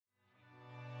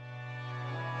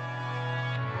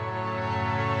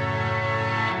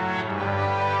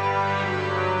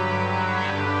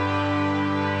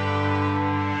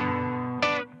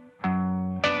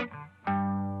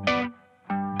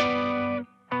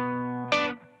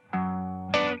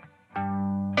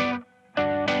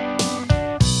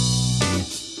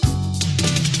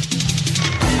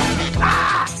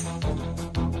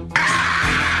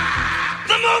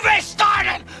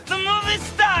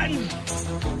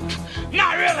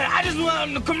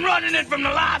one to come running in from the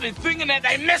lobby thinking that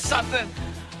they missed something.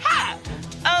 Hi,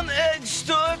 I'm Ed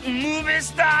Stewart, movie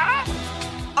star,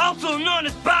 also known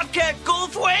as Bobcat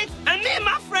Goldthwait, and me and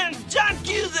my friends John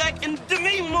Cusack and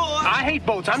Demi Moore. I hate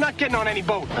boats. I'm not getting on any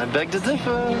boat. I beg to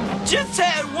differ. Just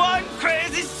had one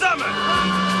crazy summer.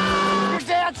 Your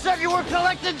dad said you were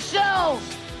collecting shells.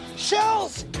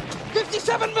 Shells?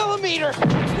 57 millimeter.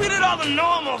 We did all the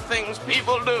normal things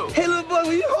people do. Hey, little boy,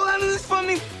 will you hold on to this for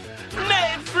me?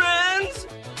 Made friends.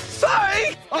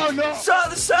 Sorry. Oh, no. Saw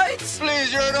the sights.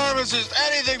 Please, your enormous is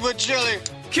anything but chili.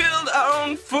 Killed our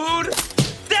own food.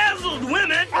 Dazzled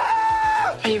women.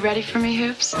 Are you ready for me,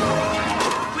 Hoops?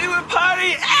 We were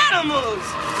party animals.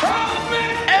 Help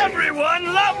me.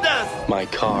 Everyone loved us. My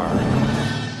car.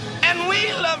 And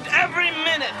we loved every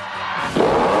minute.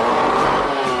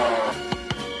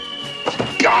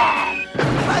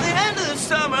 By the end of the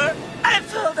summer, I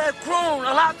felt I'd grown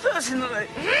a lot personally.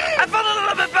 I felt a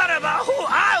little bit better about who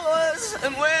I was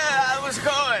and where I was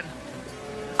going.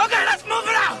 Okay, let's move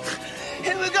it out.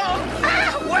 Here we go.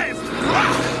 Wave.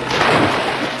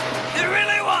 It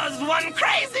really was one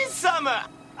crazy summer.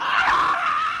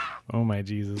 Oh my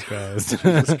Jesus Christ.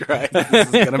 Jesus Christ. This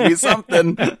is going to be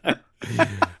something.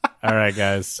 All right,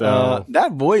 guys. So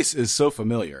that voice is so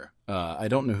familiar. I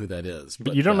don't know who that is.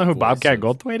 But you don't know who Bobcat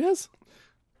Goldthwait is?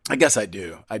 I guess I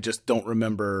do. I just don't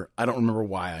remember. I don't remember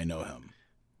why I know him.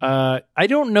 I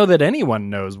don't know that anyone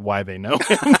knows why they know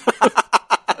him.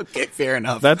 Okay, fair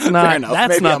enough. That's not. Fair enough.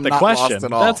 That's Maybe not I'm the not question. lost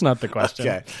at all. That's not the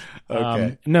question.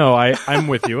 Okay. No, I'm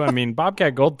with you. I mean,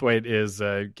 Bobcat Goldthwait is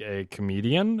a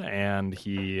comedian, and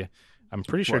I'm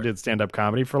pretty sure did stand-up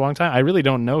comedy for a long time. I really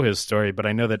don't know his story, but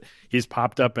I know that he's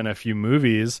popped up in a few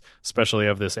movies, especially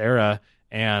of this era,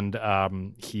 and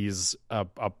he's a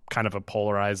kind of a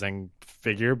polarizing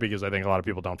figure because I think a lot of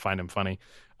people don't find him funny.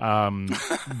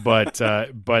 But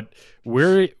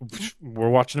we're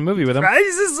watching a movie with him.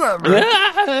 Crazy summer.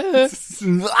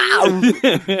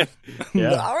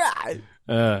 Yeah. All right.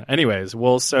 Anyways,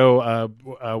 well, so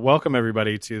welcome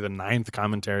everybody to the 9th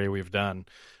commentary we've done.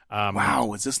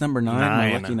 Wow, is this number 9?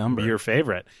 My lucky number. Your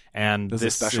favorite. And this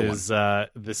is a special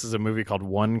this is a movie called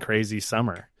One Crazy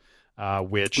Summer.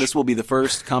 Which this will be the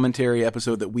first commentary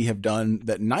episode that we have done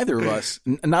that neither of us,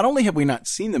 not only have we not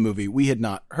seen the movie, we had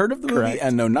not heard of the movie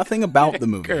and know nothing about the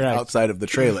movie outside of the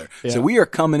trailer. Yeah. So we are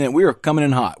coming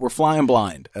in hot. We're flying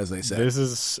blind, as they say. This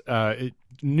is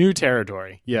new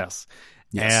territory. Yes.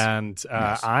 And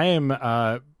I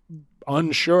am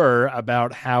unsure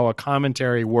about how a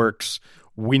commentary works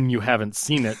when you haven't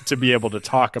seen it to be able to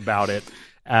talk about it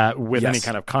with any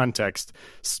kind of context.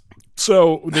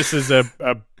 So this is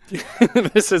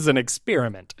this is an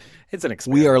experiment. It's an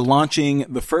experiment. We are launching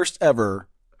the first ever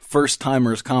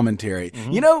first-timers commentary.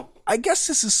 Mm-hmm. You know, I guess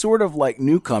this is sort of like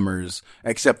newcomers,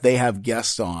 except they have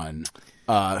guests on.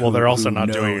 Well, they're also not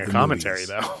doing a commentary,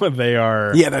 though. They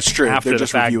are, that's true. After they're the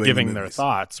just fact, reviewing giving the their movies.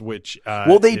 thoughts, which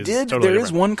they did. Totally there is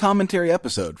different. one commentary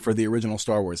episode for the original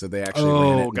Star Wars that they actually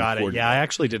ran it. Oh, got it. Yeah, I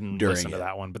actually didn't listen to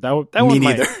that one, but that Me one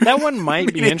neither. that one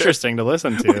might be interesting to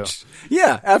listen to.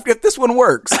 If this one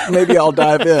works, maybe I'll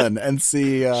dive in and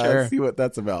see Sure. see what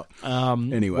that's about.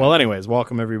 Anyway, well, anyways,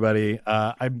 welcome everybody.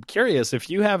 I'm curious if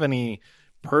you have any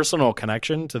personal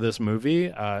connection to this movie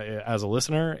as a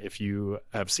listener, if you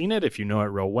have seen it, if you know it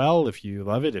real well, if you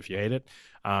love it, if you hate it.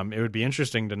 It would be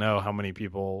interesting to know how many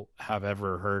people have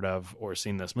ever heard of or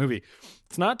seen this movie.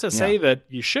 It's not to say that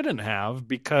you shouldn't have,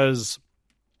 because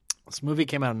this movie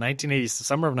came out in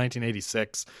summer of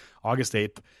 1986, August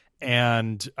 8th.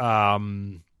 And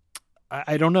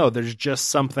I don't know, there's just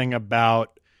something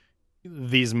about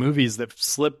these movies that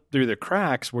slip through the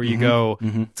cracks where you go,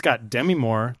 it's got Demi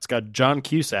Moore, it's got John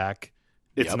Cusack,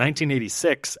 it's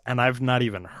 1986, and I've not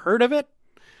even heard of it.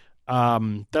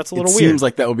 That's a little weird. It seems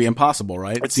like that would be impossible,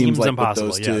 right? It seems like impossible,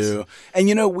 with those two. And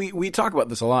you know, we talk about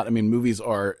this a lot. I mean, movies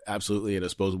are absolutely a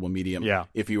disposable medium. Yeah.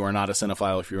 If you are not a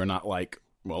cinephile, if you are not like,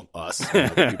 well, us,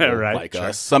 people Right, like sure.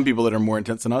 us, some people that are more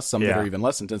intense than us, some that are even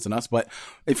less intense than us. But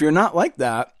if you're not like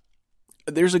that,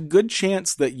 there's a good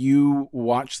chance that you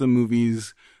watch the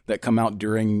movies that come out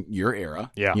during your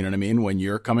era. Yeah. You know what I mean? When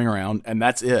you're coming around, and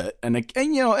that's it. And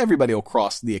you know, everybody will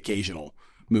cross the occasional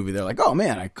movie. They're like, oh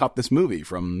man, I caught this movie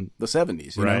from the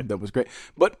 70s. You know, that was great.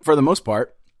 But for the most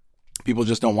part, people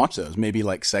just don't watch those. Maybe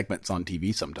like segments on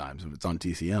TV sometimes if it's on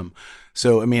TCM.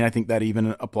 So, I mean, I think that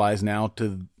even applies now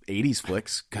to 80s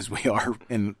flicks, because we are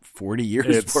in 40 years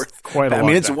It's worth. quite a I long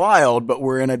mean, it's time. wild, but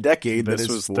we're in a decade This that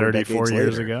is was 4 34 decades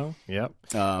years later. ago. Yep.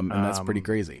 And that's pretty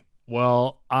crazy.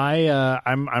 Well,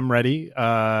 I'm ready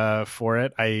for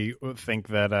it. I think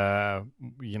that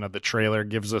the trailer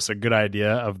gives us a good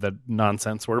idea of the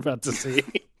nonsense we're about to see.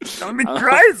 Don't be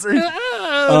crazy.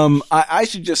 I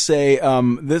should just say,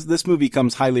 this movie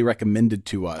comes highly recommended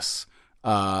to us,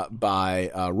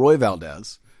 by, Roy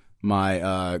Valdez,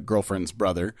 my, girlfriend's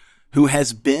brother, who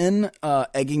has been,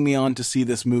 egging me on to see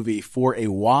this movie for a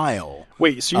while.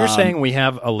 Wait, so you're saying we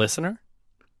have a listener?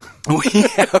 I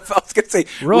was going to say,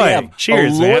 Roy, we have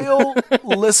cheers, a loyal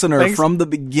listener from the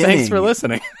beginning. Thanks for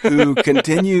listening. who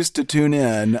continues to tune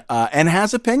in and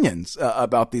has opinions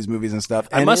about these movies and stuff.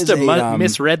 And I must have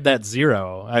misread that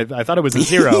 0. I thought it was a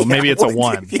 0. Yeah, maybe it's a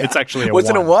 1. Yeah. It's actually a 1. Was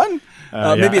it a 1?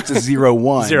 Maybe it's a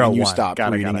 0-1. 0-1. And you stopped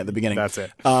reading at the beginning. That's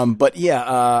it. But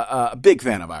yeah, a big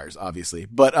fan of ours, obviously.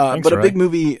 But Thanks, a Roy. big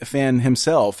movie fan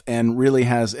himself, and really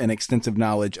has an extensive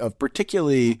knowledge of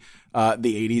particularly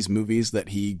the 80s movies that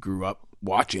he grew up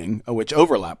watching, which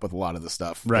overlap with a lot of the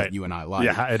stuff that you and I like.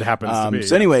 Yeah, it happens to be.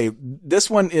 So anyway, this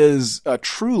one is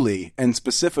truly and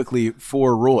specifically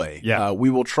for Roy. Yeah. We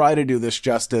will try to do this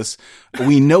justice.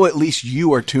 We know at least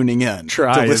you are tuning in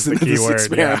Try to is listen the to key this word,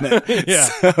 experiment.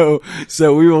 yeah.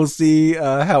 So we will see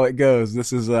how it goes.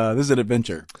 This is an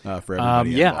adventure for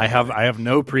everybody. I have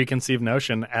no preconceived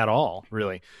notion at all,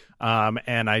 really.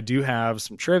 And I do have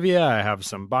some trivia. I have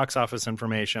some box office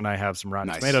information. I have some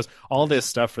Rotten Tomatoes, all this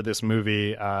stuff for this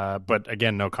movie. But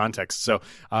again, no context. So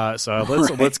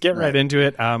let's get right into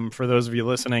it. For those of you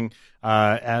listening,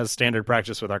 as standard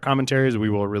practice with our commentaries, we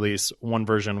will release one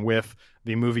version with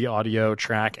the movie audio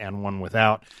track and one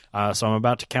without. So I'm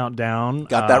about to count down.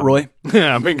 Got that, Roy?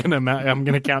 I'm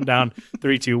gonna count down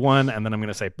 3, 2, 1, and then I'm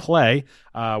gonna say play.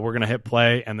 We're gonna hit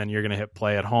play, and then you're gonna hit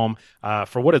play at home.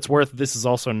 For what it's worth, this is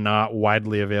also not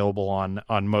widely available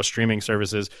on most streaming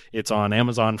services. It's on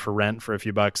Amazon for rent for a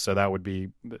few bucks, so that would be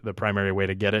the primary way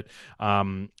to get it,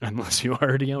 unless you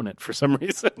already own it for some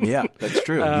reason. Yeah, that's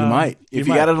true. You might. If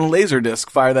you got it on Laserdisc,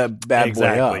 fire that bad boy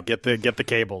up. Get the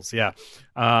cables. Yeah.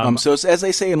 So it's, as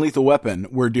they say in Lethal Weapon,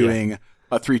 we're doing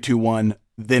a 3, 2, 1,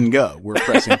 then go. We're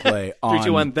pressing play on 3,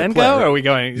 2, 1, then play. go? Or are we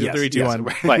going Yes, 3, 2, yes. 1,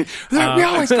 play? We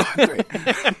always go 3.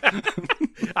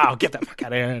 Oh, get that fuck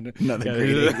out of here. Another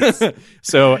great 80s.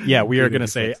 So, yeah, we are going to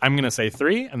say, I'm going to say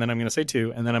 3, and then I'm going to say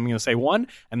 2, and then I'm going to say 1,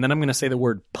 and then I'm going to say the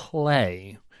word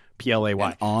play.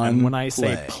 P-L-A-Y. And when I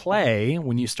say play,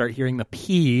 when you start hearing the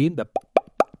P, the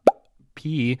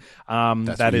P,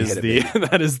 that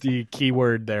is the key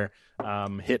word there.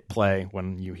 Hit play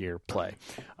when you hear play.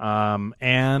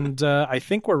 And I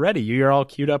think we're ready. You're all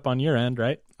queued up on your end,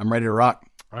 right? I'm ready to rock.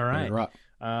 All right. Ready to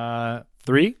rock.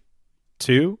 3,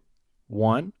 2,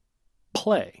 1,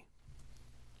 play.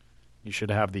 You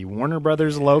should have the Warner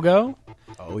Brothers logo.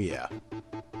 Oh, yeah.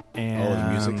 And the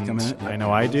music's coming in. I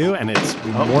know I do, and it's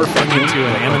morphing into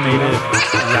an animated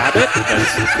rabbit.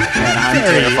 And I'm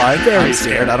terrified. Very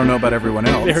scared. scared. I don't know about everyone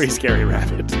else. Very scary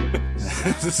rabbit.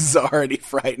 This is already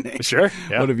frightening. Sure.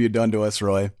 Yeah. What have you done to us,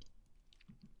 Roy?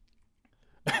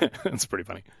 That's pretty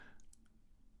funny.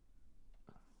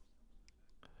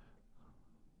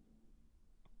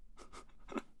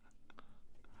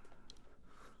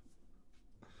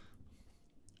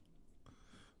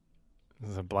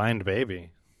 This is a blind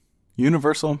baby.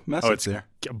 Universal message there.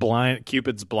 Blind.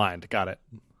 Cupid's blind. Got it.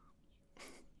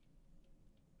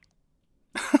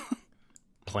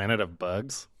 Planet of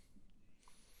Bugs.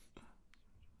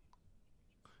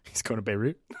 He's going to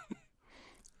Beirut.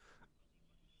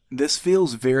 This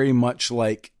feels very much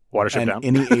like Watership Down.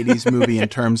 any 80s movie in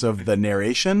terms of the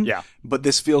narration. Yeah. But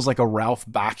this feels like a Ralph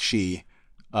Bakshi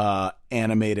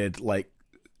animated, like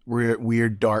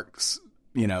weird dark,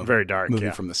 very dark movie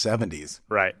yeah. from the 70s.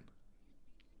 Right.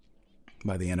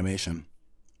 By the animation.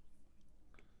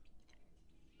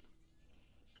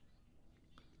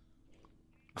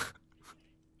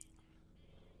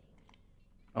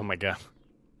 Oh my God.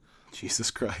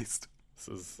 Jesus Christ. This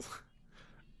is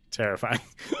terrifying.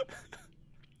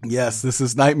 Yes, this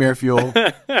is nightmare fuel.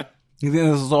 You think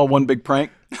this is all one big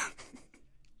prank?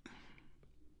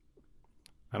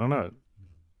 I don't know.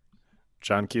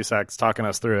 John Cusack's talking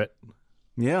us through it.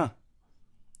 Yeah.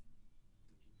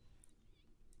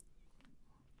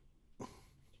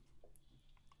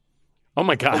 Oh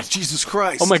my God. Oh, Jesus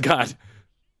Christ. Oh my God.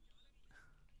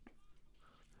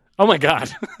 Oh my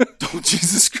God. Oh,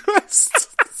 Jesus Christ.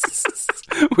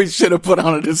 We should have put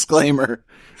on a disclaimer.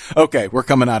 Okay, we're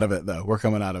coming out of it, though. We're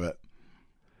coming out of it.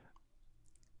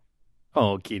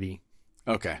 Oh, Kitty.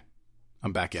 Okay.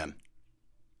 I'm back in.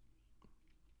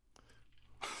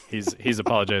 He's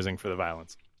apologizing for the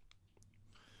violence.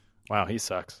 Wow, he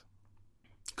sucks.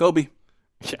 Kobe.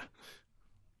 Yeah.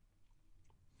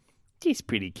 He's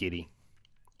pretty kitty.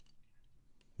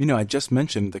 I just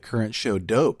mentioned the current show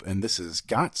Dope, and this has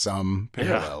got some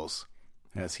parallels,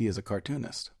 as he is a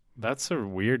cartoonist. That's a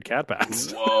weird cat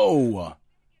pass. Whoa!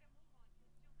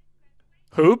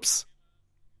 Hoops?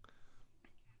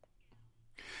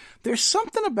 There's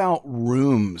something about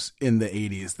rooms in the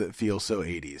 80s that feel so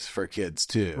 80s for kids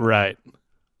too. Right.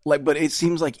 Like, but it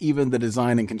seems like even the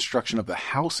design and construction of the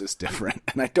house is different,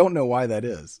 and I don't know why that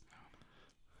is.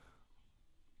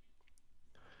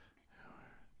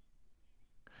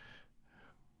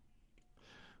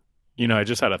 You know, I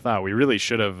just had a thought. We really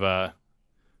should have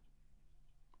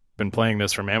been playing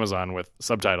this from Amazon with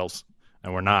subtitles,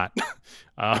 and we're not.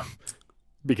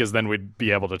 Because then we'd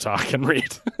be able to talk and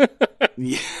read.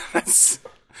 Yes.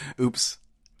 Oops.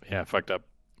 Yeah, fucked up.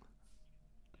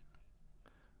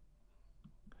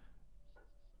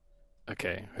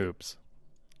 Okay, hoops.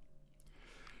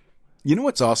 You know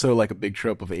what's also like a big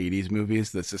trope of 80s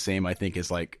movies that's the same, I think, as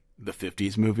like the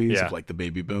 50s movies of like the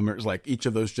baby boomers? Like each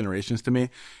of those generations to me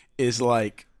is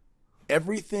like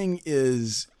everything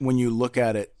is, when you look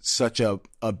at it, such a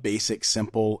basic,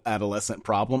 simple adolescent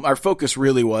problem. Our focus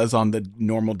really was on the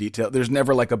normal detail. There's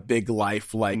never like a big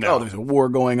life like, oh, there's a war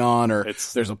going on or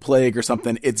there's a plague or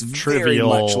something. It's very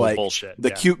much like bullshit.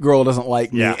 The cute girl doesn't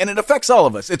like me. And it affects all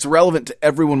of us. It's relevant to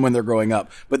everyone when they're growing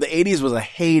up. But the 80s was a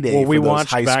heyday Well, we for those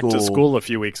watched high Back school... to School a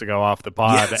few weeks ago off the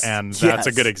pod, and that's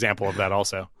a good example of that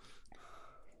also.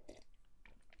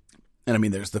 And I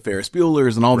mean, there's the Ferris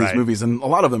Bueller's and all these movies, and a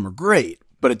lot of them are great.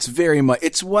 But it's very much,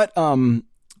 it's what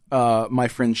my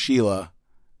friend Sheila,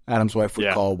 Adam's wife,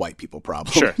 would call white people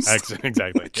problems. Sure,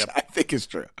 exactly. Which I think is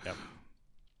true. Yep.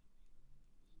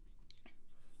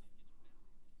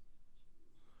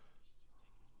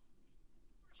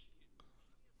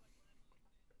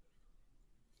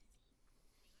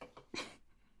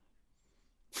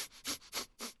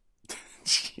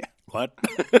 What?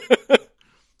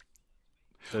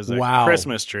 There's a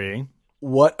Christmas tree.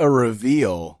 What a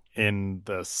reveal. In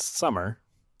the summer.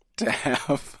 To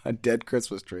have a dead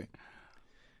Christmas tree.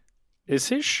 Is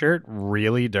his shirt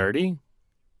really dirty?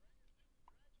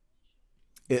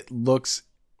 It looks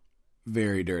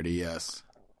very dirty, yes.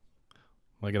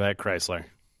 Look at that Chrysler.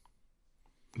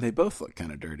 They both look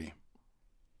kind of dirty.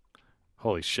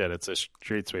 Holy shit, it's a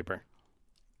street sweeper.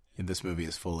 Yeah, this movie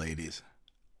is full 80s.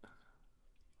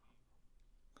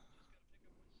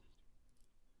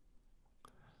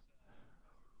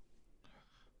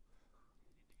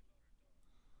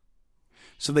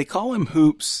 So they call him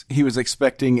Hoops. He was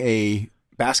expecting a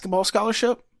basketball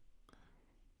scholarship?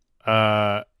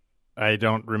 I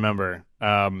don't remember.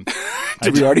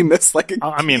 Did we already miss like a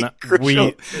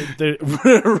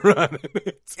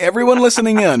Everyone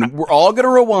listening in, we're all going to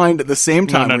rewind at the same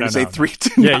time. No, we're going to say 3,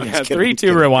 2, Yeah, 3,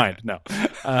 2, rewind. No.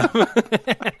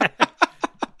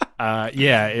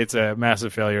 Yeah, it's a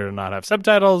massive failure to not have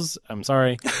subtitles. I'm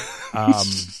sorry.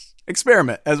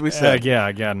 Experiment, as we said. Yeah,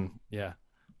 again, yeah.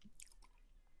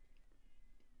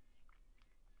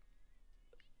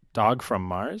 Dog from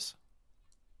Mars?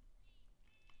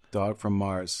 Dog from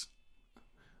Mars.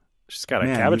 She's got a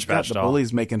Cabbage Patch doll. The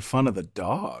bully's making fun of the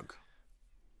dog.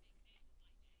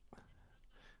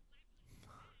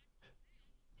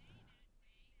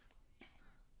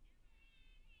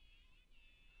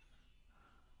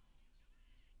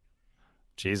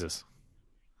 Jesus.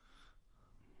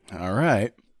 All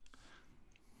right.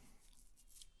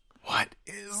 What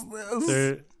is this?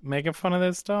 They're making fun of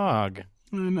this dog.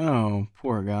 I know.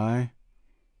 Poor guy.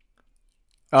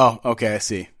 Oh, okay. I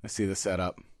see the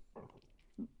setup.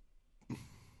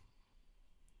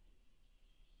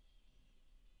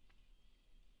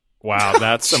 Wow,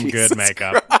 that's some good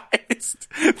makeup.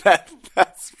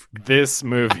 That's this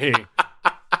movie.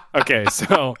 Okay,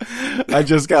 so I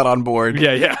just got on board.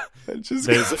 Yeah.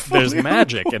 There's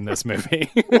magic in this movie.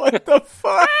 What the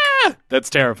fuck? That's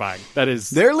terrifying. That is.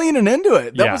 They're leaning into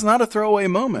it. That was not a throwaway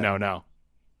moment. No.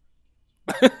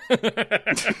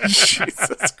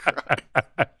 Jesus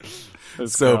Christ.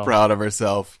 So proud of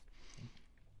herself.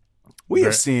 We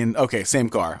have seen, same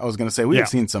car. I was going to say, we have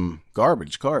seen some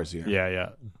garbage cars here.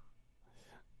 Yeah.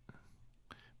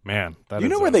 Man. You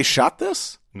know where they shot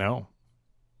this? No.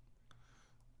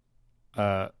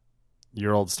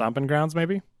 Your old stomping grounds,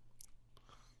 maybe?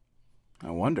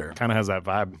 I wonder. Kind of has that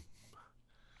vibe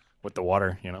with the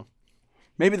water, you know?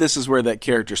 Maybe this is where that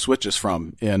character switches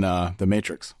from in The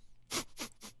Matrix.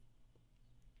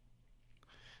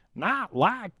 Not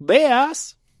like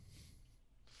this.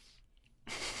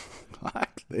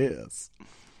 Like this.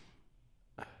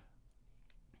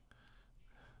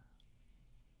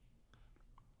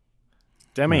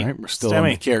 Demi. All right, we're still in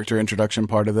the character introduction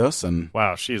part of this. And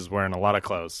wow, she's wearing a lot of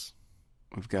clothes.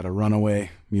 We've got a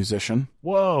runaway musician.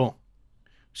 Whoa.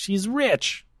 She's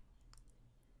rich.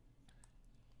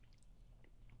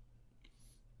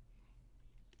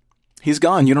 He's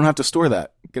gone. You don't have to store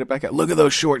that. Get it back out. Look at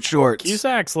those short shorts.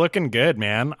 Cusack's looking good,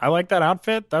 man. I like that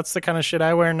outfit. That's the kind of shit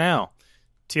I wear now.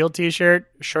 Teal t-shirt,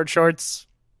 short shorts,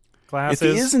 glasses.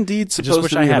 If he is indeed supposed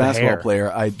to be a basketball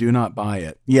player, I do not buy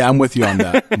it. Yeah, I'm with you on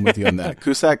that.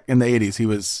 Cusack in the 80s, he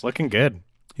was looking good.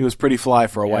 He was pretty fly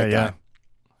for a white guy.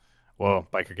 Whoa,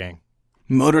 biker gang.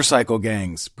 Motorcycle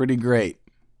gangs, pretty great.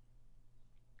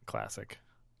 Classic.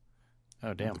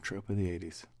 Oh, damn. Trope of the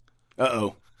 80s.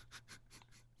 Uh-oh.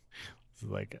 This is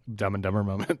like a Dumb and Dumber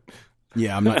moment.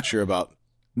 Yeah, I'm not sure about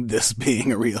this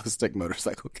being a realistic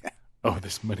motorcycle gang. Oh,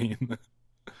 there's money in the...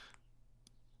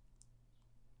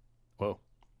 Whoa.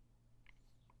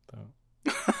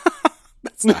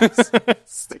 That's nice.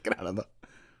 Sticking out of the...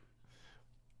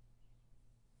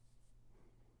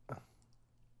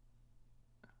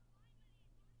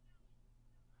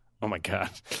 Oh my God.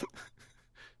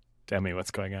 Demi, what's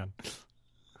going on?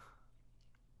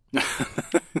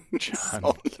 John.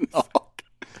 Oh, no.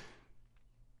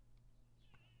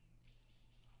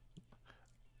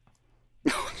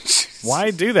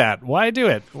 Why do that? Why do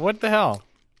it? What the hell?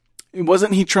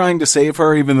 Wasn't he trying to save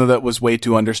her, even though that was way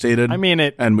too understated? I mean,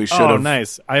 and we should have. Oh, have.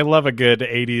 nice. I love a good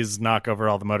 80s knock over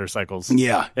all the motorcycles.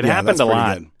 Yeah. It happened a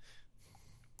lot.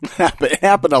 It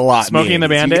happened a lot. Smokey and the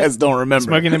Bandit? You guys don't remember.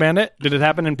 Smokey and the Bandit? Did it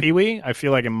happen in Pee-wee? I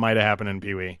feel like it might have happened in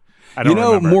Pee-wee. I don't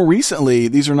remember. More recently,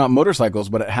 these are not motorcycles,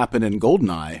 but it happened in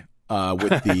Goldeneye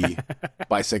with the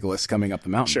bicyclist coming up the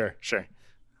mountain. Sure.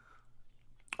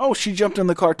 Oh, she jumped in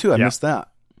the car too. I missed that.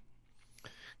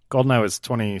 Goldeneye was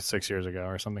 26 years ago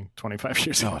or something. 25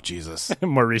 years ago. Oh, Jesus.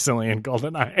 More recently in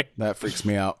Goldeneye. That freaks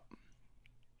me out.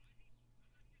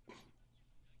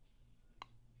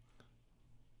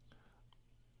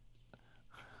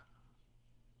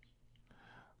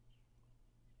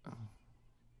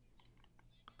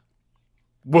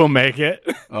 We'll make it.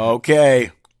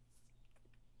 Okay.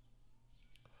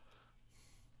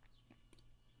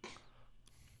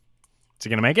 Is he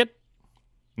going to make it?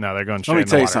 No, they're going straight in the water. Let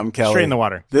me tell you something, Kelly. Straight in the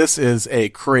water. This is a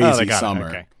crazy summer.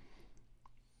 Okay.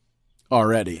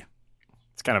 Already.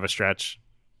 It's kind of a stretch.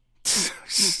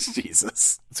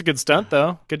 Jesus. It's a good stunt,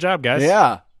 though. Good job, guys.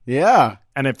 Yeah.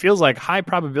 And it feels like high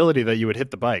probability that you would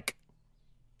hit the bike.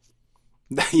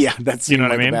 Yeah, that's you know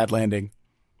what like I mean? A bad landing.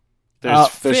 There's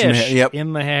fish yep.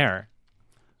 in the hair.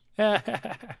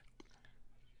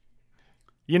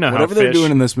 You know whatever how they're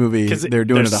doing in this movie, they're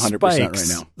doing it 100% spikes,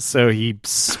 right now. So he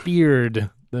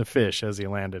speared the fish as he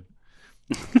landed.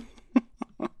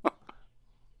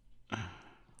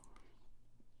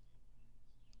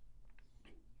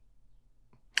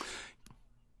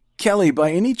 Kelly,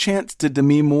 by any chance, did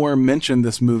Demi Moore mention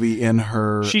this movie in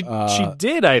her She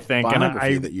did, I think.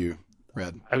 biography that you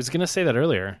read? I was going to say that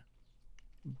earlier.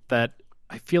 That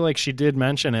I feel like she did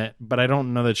mention it, but I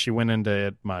don't know that she went into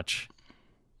it much.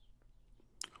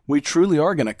 We truly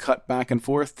are going to cut back and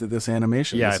forth to this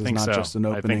animation. Yeah, this I think is not so. just an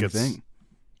I opening think it's thing.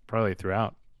 Probably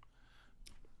throughout.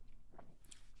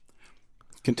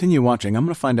 Continue watching. I'm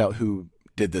going to find out who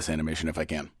did this animation if I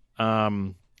can.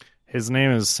 His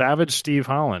name is Savage Steve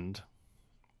Holland,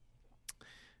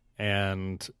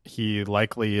 and he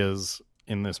likely is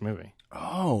in this movie.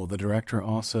 Oh, the director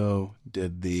also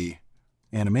did the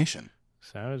animation.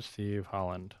 Savage Steve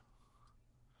Holland.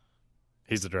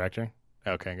 He's the director?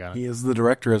 Okay, got it. He is the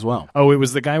director as well. Oh, it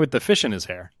was the guy with the fish in his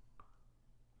hair.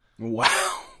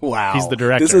 Wow. He's the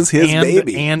director. This is his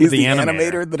baby. And He's the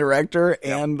animator, the director,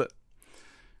 and...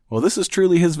 Well, this is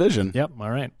truly his vision. Yep, all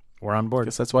right. We're on board. I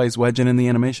guess that's why he's wedging in the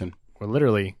animation. We're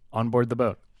literally on board the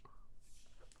boat.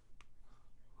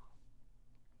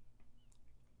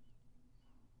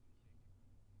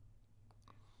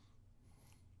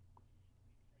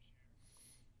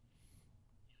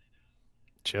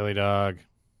 Chili dog.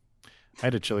 I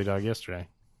had a chili dog yesterday.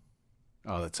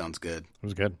 Oh, that sounds good. It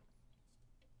was good.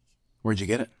 Where'd you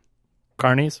get it?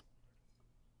 Carney's.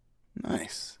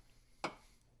 Nice.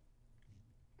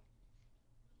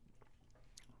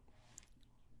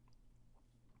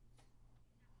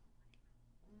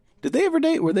 Did they ever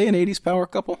date? Were they an 80s power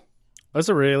couple? That's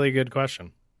a really good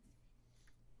question.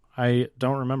 I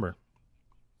don't remember.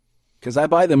 Because I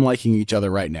buy them liking each other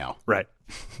right now. Right.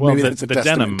 Well, Maybe that's a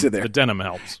testament to their... the denim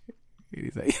helps.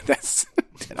 That's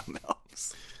denim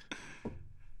helps.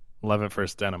 Love at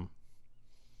first denim.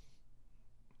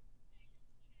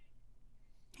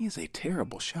 He is a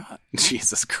terrible shot.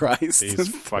 Jesus Christ.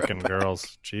 These fucking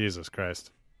girls. Jesus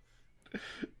Christ.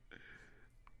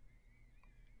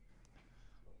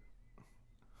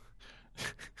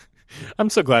 I'm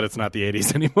so glad it's not the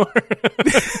 80s anymore.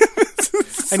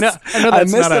 I know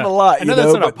that's miss it a lot. I know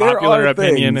that's not a popular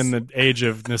opinion in the age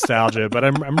of nostalgia, but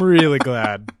I'm really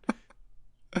glad.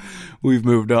 We've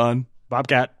moved on.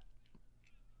 Bobcat.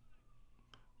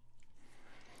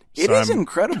 It is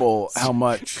incredible how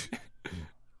much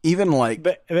even like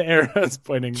the arrow's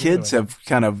pointing. Kids have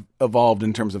kind of evolved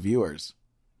in terms of viewers.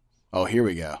 Oh, here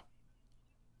we go.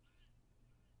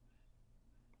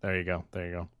 There you go. There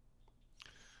you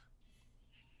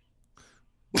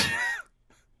go.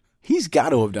 He's got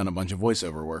to have done a bunch of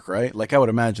voiceover work, right? Like I would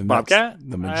imagine Bobcat? That's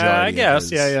the majority. I guess.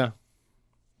 Of his... Yeah.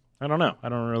 I don't know. I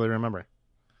don't really remember.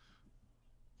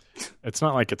 It's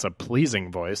not like it's a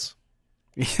pleasing voice.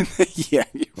 Yeah,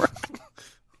 you're right.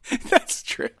 That's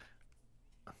true.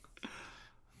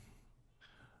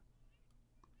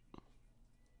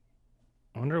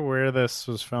 I wonder where this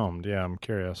was filmed. Yeah, I'm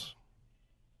curious.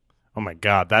 Oh my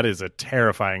god, that is a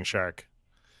terrifying shark.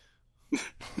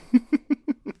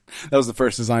 That was the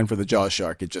first design for the Jaws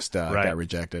shark. It just got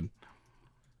rejected.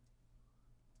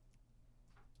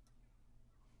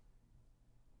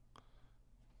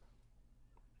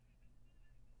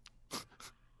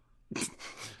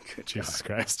 Jesus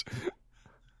Christ.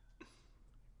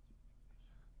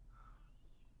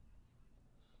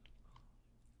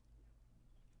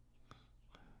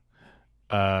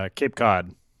 Cape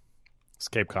Cod. It's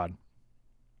Cape Cod.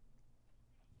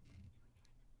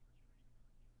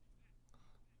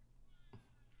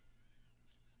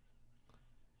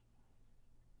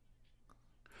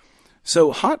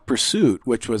 So Hot Pursuit,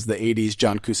 which was the 80s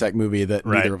John Cusack movie that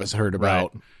neither of us heard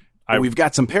about, we've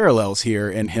got some parallels here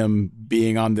in him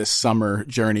being on this summer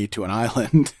journey to an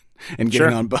island and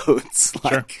getting on boats.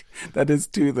 Like that is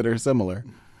two that are similar.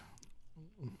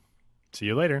 See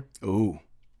you later. Ooh.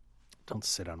 Don't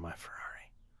sit on my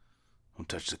Ferrari. Don't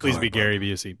touch the car. Please be Gary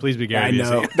Busey. Please be Gary Busey. I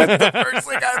know. That's the first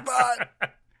thing I thought.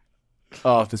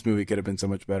 Oh, this movie could have been so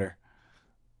much better.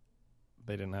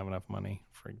 They didn't have enough money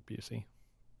for Busey.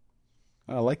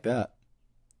 I like that.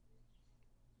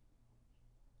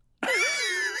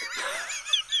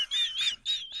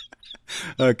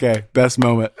 Okay, best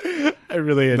moment. I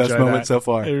really enjoy best moment so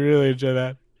far. I really enjoy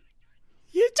that.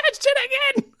 You touched it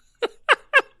again.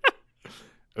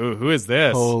 Ooh, who is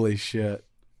this? Holy shit!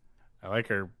 I like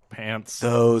her pants.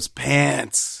 Those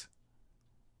pants.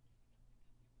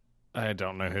 I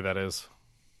don't know who that is.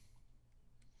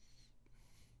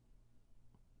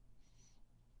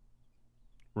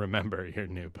 Remember your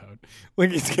new boat.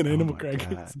 Look, he's got animal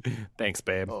crackers. Thanks,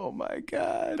 babe. Oh my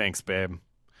god. Thanks, babe.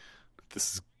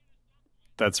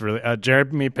 That's really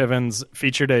Jeremy Piven's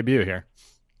feature debut here.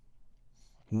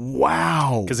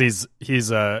 Wow. Because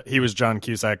he was John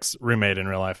Cusack's roommate in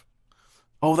real life.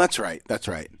 Oh, that's right. That's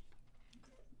right.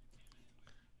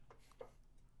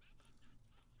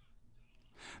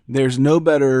 There's no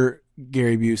better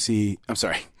Gary Busey. I'm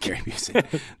sorry, Gary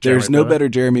Busey. There's no better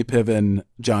Jeremy Piven,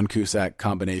 John Cusack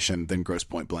combination than Grosse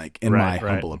Pointe Blank, in my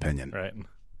humble opinion. Right.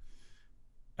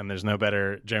 And there's no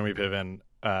better Jeremy Piven,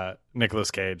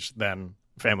 Nicolas Cage than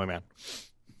Family Man.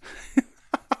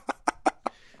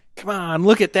 Come on,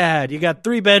 look at that. You got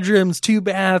 3 bedrooms, 2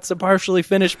 baths, a partially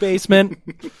finished basement.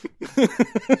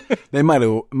 They might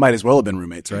as well have been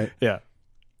roommates, right? Yeah.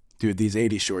 Dude, these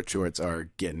 80 short shorts are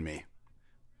getting me.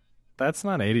 That's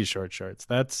not 80 short shorts.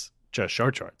 That's just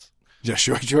short shorts. Just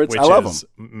short shorts? Which I love is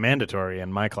them. Mandatory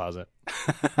in my closet.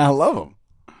 I love them.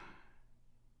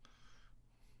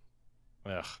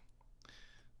 Ugh.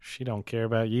 She don't care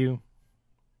about you.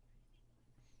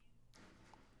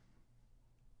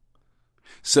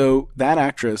 So that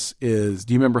actress is,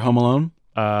 do you remember Home Alone?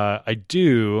 I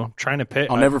do. I'm trying to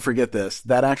pick. I'll never forget this.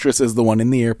 That actress is the one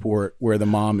in the airport where the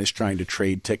mom is trying to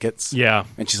trade tickets. Yeah.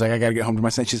 And she's like, I got to get home to my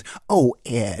son. She's, oh,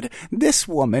 Ed, this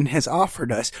woman has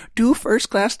offered us 2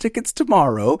 first-class tickets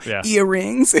tomorrow,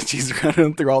 earrings. And she's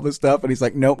running through all this stuff. And he's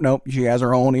like, nope. She has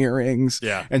her own earrings.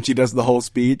 Yeah. And she does the whole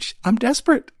speech. I'm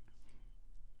desperate.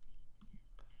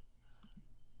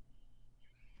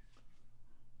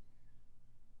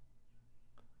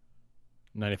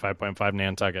 .5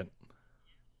 Nantucket.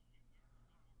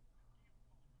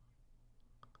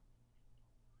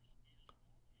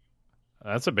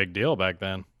 That's a big deal back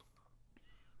then.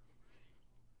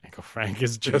 Uncle Frank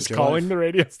is just calling the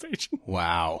radio station.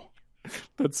 Wow.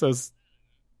 That says...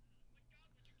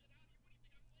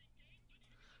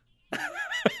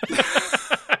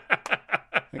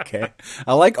 Okay.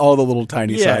 I like all the little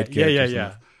tiny side characters.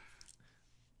 Yeah.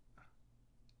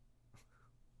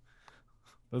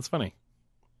 That's funny.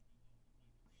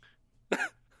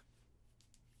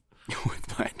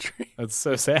 With my tree. That's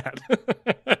so sad.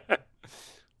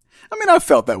 I mean, I've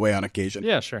felt that way on occasion.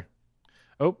 Yeah, sure.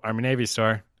 Oh, Army Navy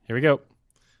store. Here we go.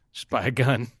 Just buy a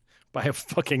gun. Buy a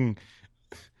fucking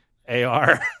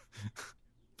AR.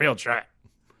 Field track.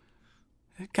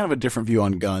 Kind of a different view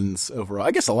on guns overall.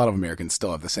 I guess a lot of Americans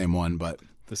still have the same one, but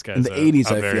this guy's in the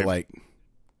 80s, I feel like...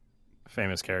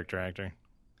 famous character actor.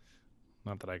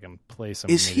 Not that I can place him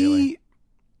Is immediately.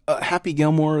 he Happy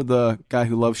Gilmore, the guy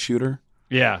who loves Shooter?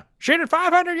 Yeah. Shoot it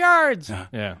 500 yards!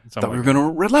 Yeah. Thought we were going to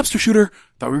Red Lobster Shooter.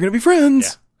 Thought we were going to be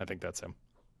friends. Yeah, I think that's him.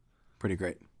 Pretty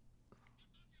great.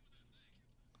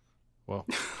 Well.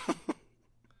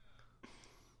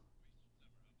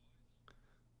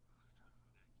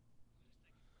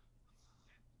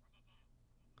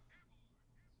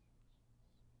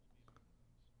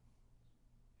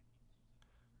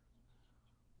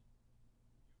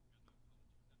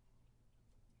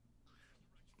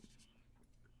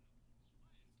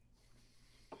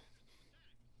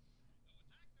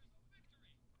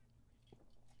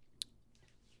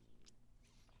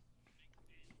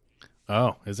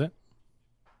 Oh, is it?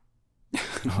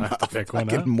 I'll have to pick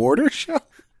one up. Mortar show?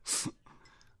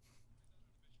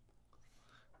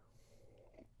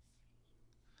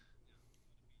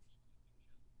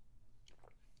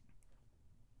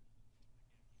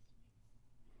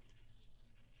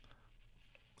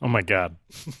 Oh my God.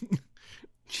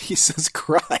 Jesus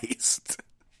Christ.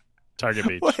 Target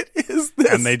Beach. What is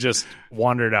this? And they just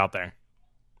wandered out there.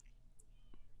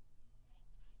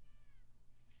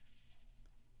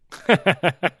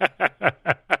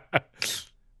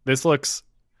 This looks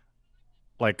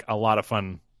like a lot of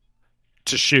fun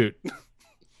to shoot.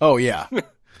 Oh, yeah.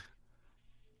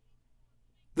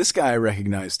 This guy I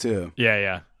recognize, too.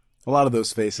 Yeah. A lot of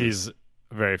those faces. He's a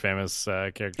very famous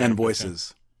character. And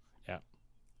voices. Yeah.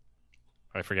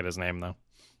 I forget his name, though.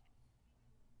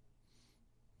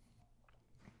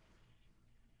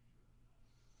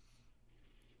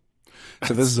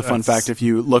 So this is a fun fact. If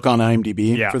you look on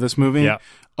IMDb for this movie,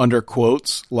 under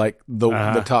quotes, like the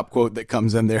top quote that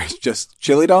comes in there is just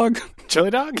chili dog. Chili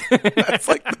dog? That's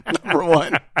like the number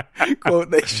one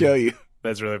quote they show you.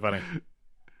 That's really funny.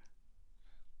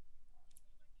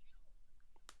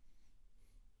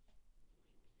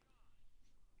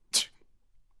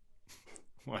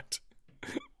 What?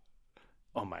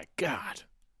 Oh my God.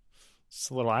 It's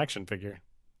a little action figure.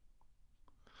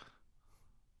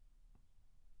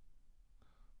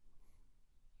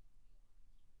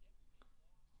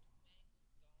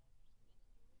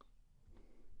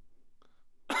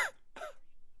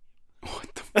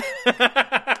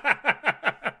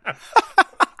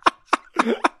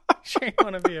 Sure you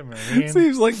want to be a Marine?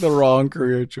 Seems like the wrong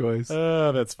career choice.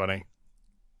 Oh, that's funny.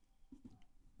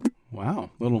 Wow.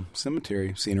 Little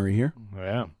cemetery scenery here.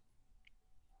 Yeah.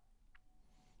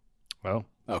 Well.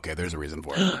 Okay, there's a reason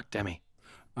for it. Demi.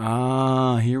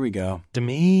 Ah, here we go.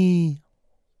 Demi.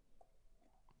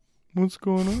 What's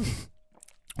going on?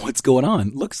 What's going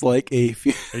on? Looks like a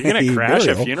Are you going to crash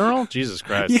burial. a funeral? Jesus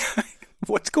Christ. Yeah.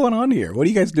 What's going on here? What are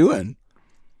you guys doing?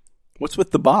 What's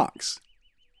with the box?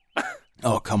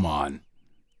 Oh, come on.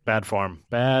 Bad form.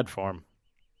 Bad form.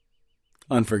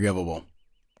 Unforgivable.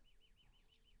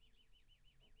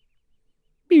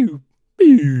 Pew,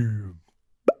 pew.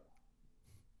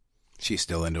 She's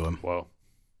still into him. Whoa.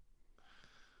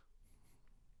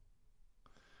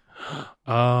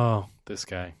 Oh, this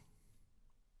guy.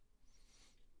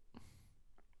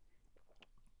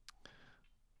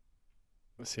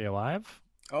 Is he alive?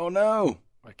 Oh, no.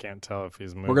 I can't tell if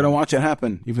he's moving. We're going to watch it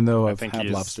happen, even though I've think had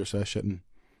he's- lobster, so I shouldn't.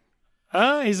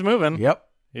 He's moving. Yep.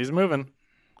 He's moving.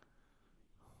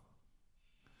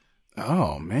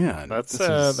 Oh, man.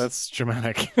 That's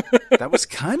dramatic. That was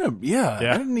kind of, yeah.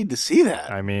 Yeah. I didn't need to see that.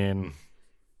 I mean,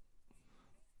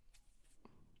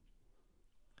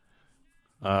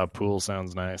 pool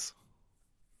sounds nice.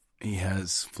 He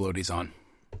has floaties on.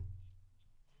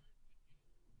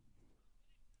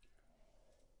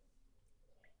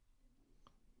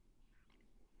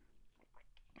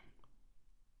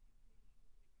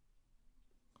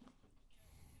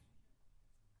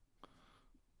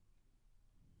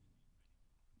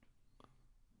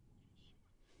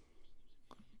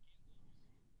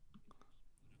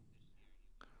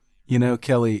 You know,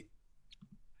 Kelly,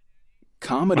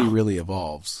 comedy really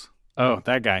evolves Oh,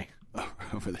 that guy.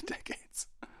 over the decades.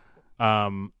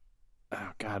 Oh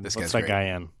God, This what's guy's that great. guy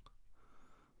in?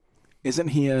 Isn't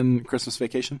he in Christmas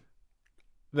Vacation?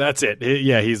 That's it.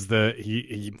 Yeah, he's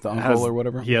he The uncle has, or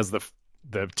whatever? He has the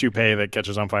toupee that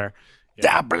catches on fire.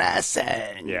 The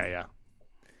blessing. Yeah.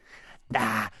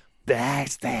 The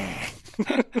blessing.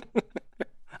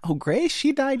 Oh, Grace,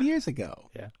 she died years ago.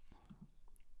 Yeah.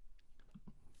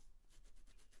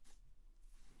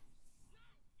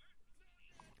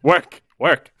 Work.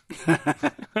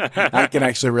 I can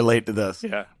actually relate to this.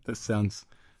 Yeah. This sounds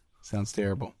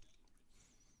terrible.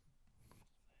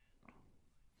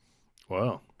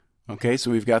 Whoa. Okay,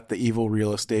 so we've got the evil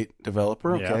real estate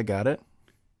developer. Okay, Yeah. I got it.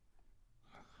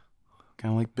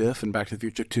 Kind of like Biff and Back to the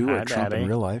Future 2 Hi, or Trump Daddy. in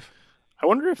real life. I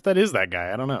wonder if that is that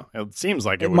guy. I don't know. It seems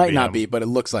like It would might be not him. be, but it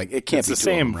looks like it can't It's be the two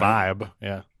of same them, right? vibe.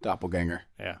 Yeah. Doppelganger.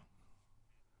 Yeah.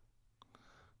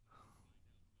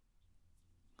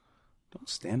 Don't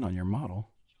stand on your model.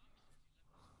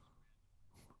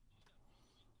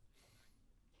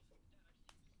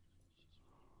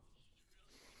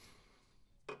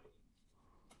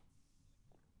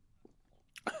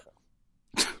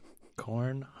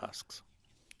 Corn husks.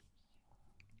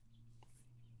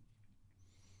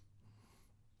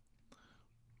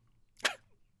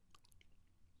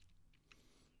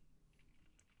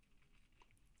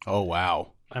 Oh,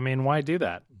 wow. I mean, why do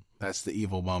that? That's the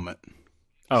evil moment.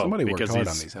 Oh, Somebody worked because hard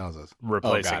he's on these houses.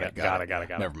 replacing got it. Got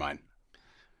it. Never mind.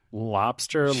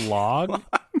 Lobster log?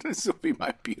 This will be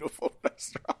my beautiful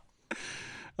restaurant.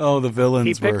 Oh, the villains.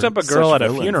 He picked were up a girl such at a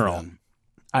villains funeral. then.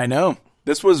 I know.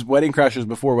 This was Wedding Crashers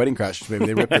before Wedding Crashers. Maybe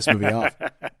they ripped this movie off.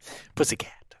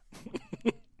 Pussycat.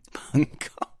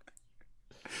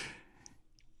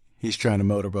 He's trying to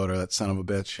motorboat her, that son of a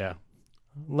bitch. Yeah.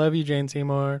 Love you, Jane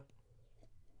Seymour.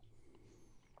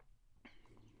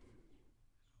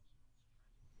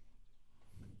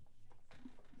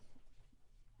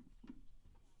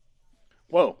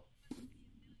 Whoa.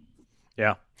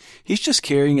 Yeah. He's just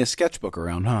carrying his sketchbook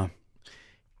around, huh?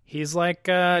 He's like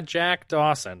Jack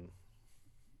Dawson.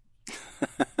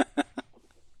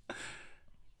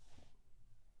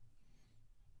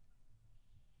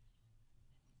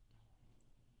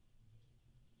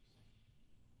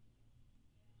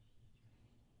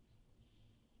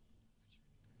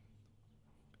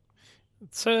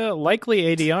 It's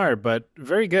likely ADR, but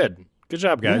very good. Good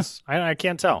job, guys. Yeah. I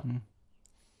can't tell.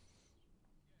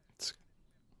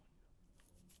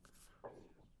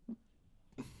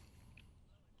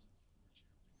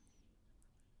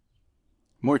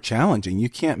 More challenging. You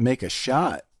can't make a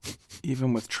shot,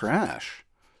 even with trash.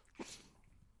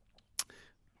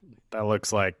 That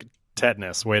looks like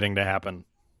tetanus waiting to happen.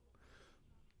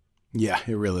 Yeah,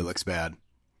 it really looks bad.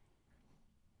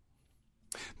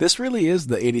 This really is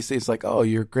the 80s. It's like, oh,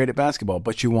 you're great at basketball,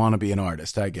 but you want to be an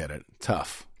artist. I get it.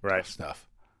 Tough. Right. Tough stuff.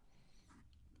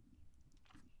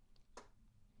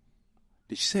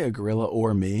 Did you say a gorilla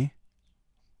or me?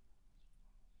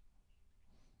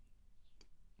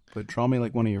 But draw me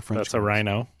like one of your French That's a girls.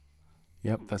 rhino.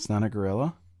 Yep, that's not a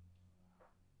gorilla.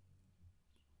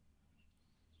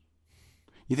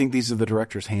 You think these are the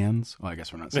director's hands? Well, I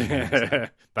guess we're not saying hands.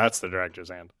 That's the director's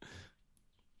hand.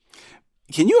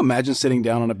 Can you imagine sitting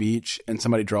down on a beach and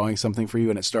somebody drawing something for you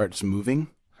and it starts moving?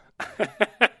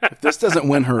 If this doesn't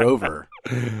win her over,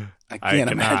 I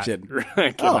can't imagine.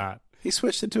 I cannot. Oh, he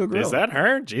switched it to a gorilla. Is that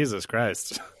her? Jesus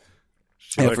Christ.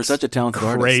 Yeah, for such a talented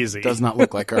crazy. artist, it does not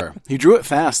look like her. He drew it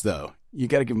fast, though. You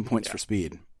got to give him points for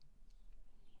speed.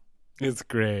 It's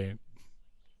great.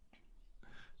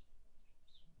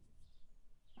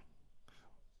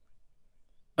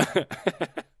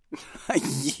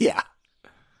 Yeah.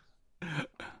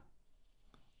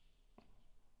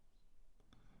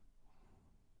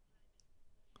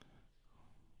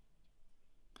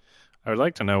 I would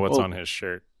like to know what's on his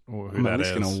shirt. Who I'm that at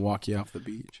least is. going to walk you off the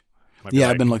beach. Might be Yeah,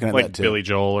 like, I've been looking at like that too. Billy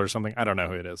Joel or something. I don't know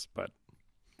who it is, but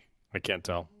I can't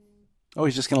tell. Oh,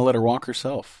 he's just going to let her walk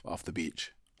herself off the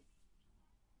beach.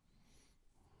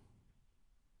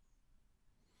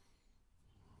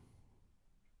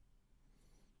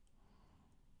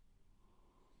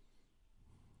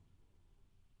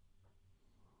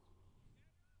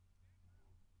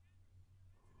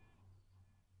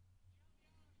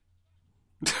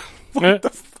 What the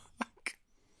fuck?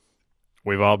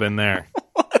 We've all been there.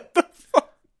 What the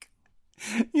fuck?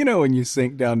 You know when you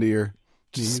sink down to your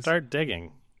Just knees? start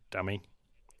digging, dummy.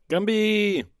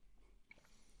 Gumby!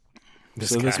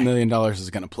 This $1 million is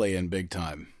going to play in big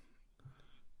time.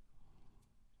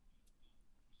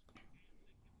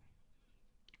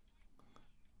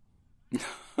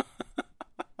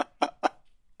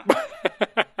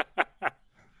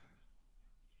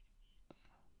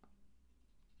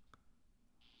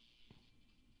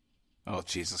 Oh,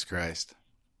 Jesus Christ.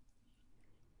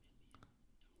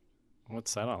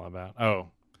 What's that all about? Oh.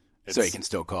 So you can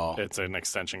still call. It's an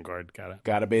extension cord. Got it.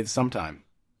 Gotta bathe sometime.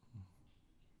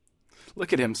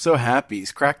 Look at him, so happy.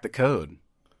 He's cracked the code.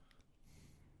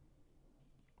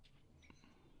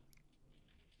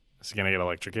 Is he going to get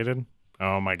electrocuted?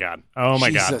 Oh, my God. Oh, my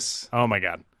Jesus. God. Oh, my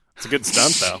God. It's a good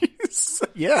stunt, though.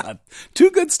 Yeah. 2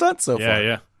 good stunts so far.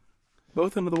 Yeah.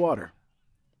 Both into the water.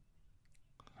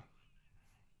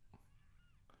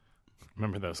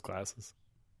 Remember those glasses?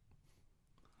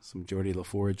 Some Geordie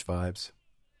LaForge vibes.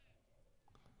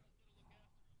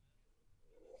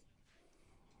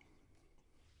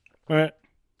 What?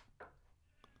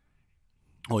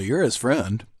 Well, you're his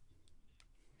friend.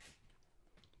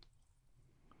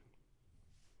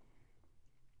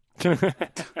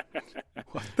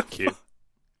 Cute.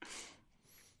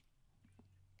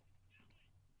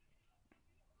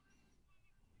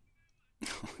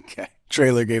 Okay.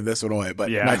 Trailer gave this one away, but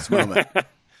Yeah. nice moment.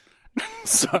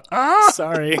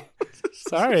 Sorry.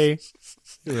 Sorry.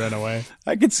 You ran away.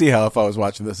 I could see how if I was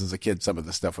watching this as a kid, some of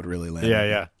the stuff would really land. Yeah,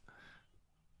 yeah.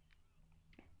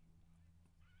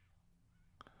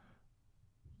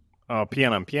 Oh, pee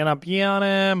on him.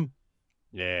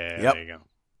 Yeah, Yep. there you go.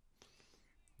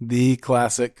 The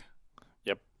classic.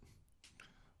 Yep.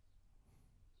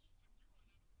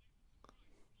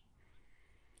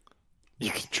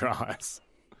 You can draw us.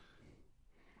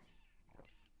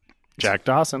 Jack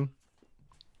Dawson.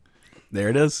 There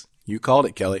it is. You called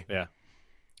it, Kelly. Yeah.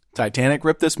 Titanic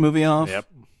ripped this movie off. Yep.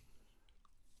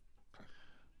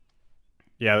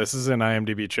 Yeah, this is in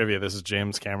IMDb trivia. This is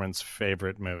James Cameron's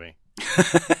favorite movie.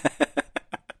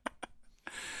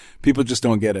 People just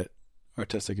don't get it.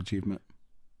 Artistic achievement.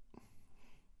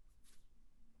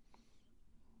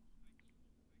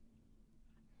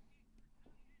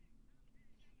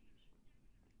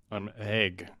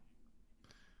 Egg.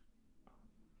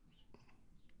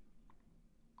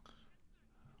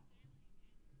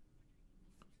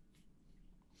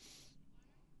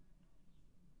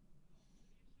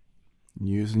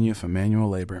 Using you for manual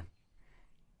labor.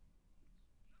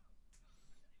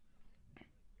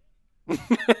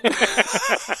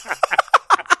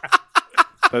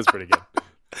 That's pretty good.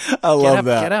 I love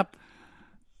that. Get up.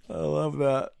 I love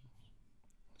that.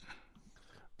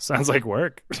 Sounds like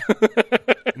work.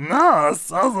 No, it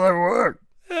sounds like work.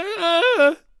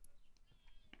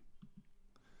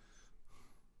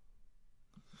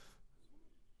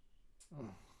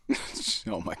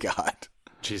 Oh my God.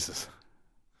 Jesus.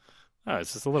 Oh,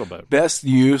 it's just a little bit. Best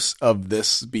use of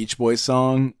this Beach Boys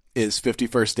song is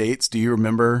 51st Dates. Do you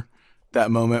remember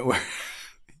that moment where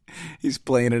he's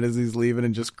playing it as he's leaving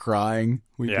and just crying,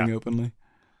 weeping openly?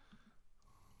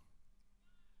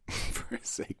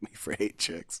 Forsake me for 8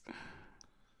 chicks.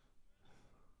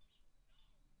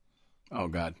 Oh,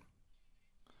 God.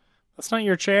 That's not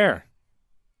your chair.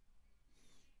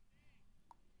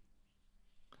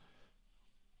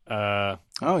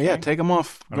 Oh, yeah, take them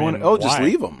off. Just why?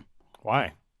 leave them.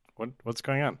 Why? What's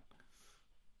going on?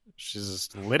 She's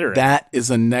just littering. That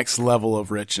is a next level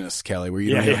of richness, Kelly, where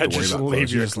you don't even have to worry just about leave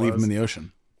clothes. You your just leave them in the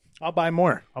ocean. I'll buy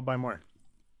more. I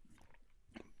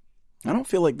don't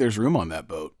feel like there's room on that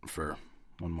boat for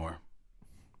one more.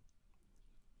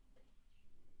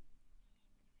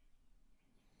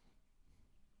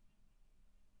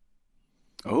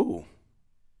 Oh.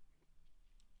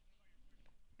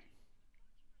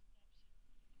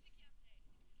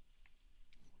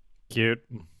 Cute.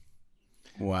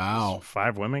 Wow.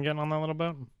 5 women getting on that little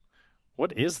boat.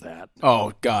 What is that?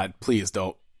 Oh, God, please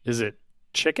don't. Is it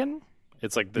chicken?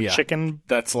 It's like the Yeah. chicken.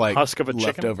 That's like husk of a chicken?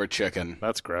 leftover chicken.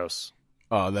 That's gross.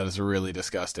 Oh, that is really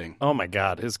disgusting. Oh my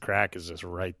God, his crack is just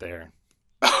right there.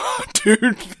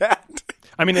 Dude, that.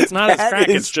 I mean, it's not his That crack;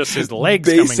 is it's just his legs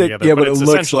coming basic- together. yeah, but but it's it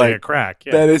looks essentially like a crack.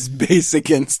 Yeah. That is basic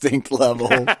instinct level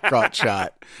crotch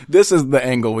shot. This is the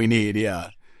angle we need,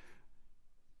 yeah.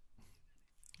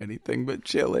 Anything but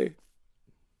chili.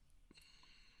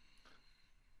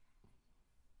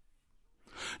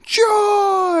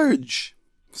 George!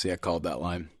 See, I called that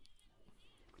line.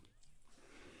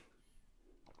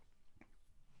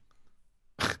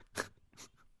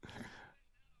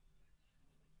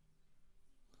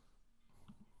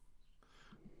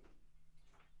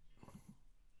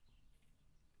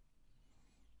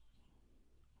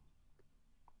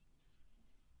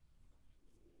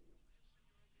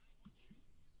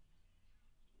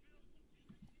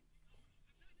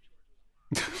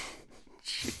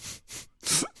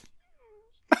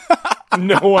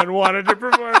 No one wanted to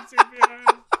perform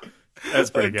CPR. That's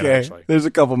pretty good, actually. There's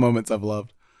a couple moments I've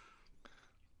loved.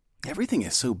 Everything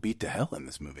is so beat to hell in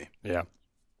this movie. Yeah.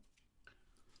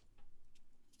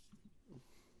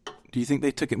 Do you think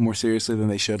they took it more seriously than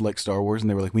they should, like Star Wars, and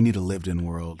they were like, we need a lived-in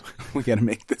world. We got to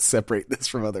make this, separate this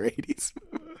from other 80s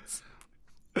movies.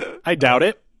 I doubt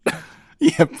it.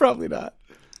 Yeah, probably not.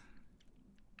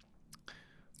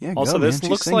 Yeah, Also, go, this man. She's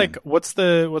looks singing. like what's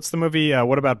the movie?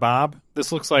 What About Bob?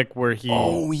 This looks like where he.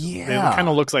 Oh, yeah. It kind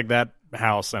of looks like that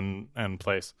house and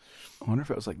place. I wonder if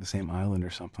it was like the same island or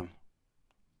something.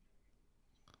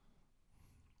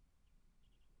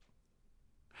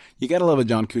 You gotta love a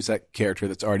John Cusack character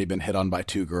that's already been hit on by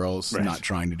 2 girls, Right. not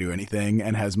trying to do anything,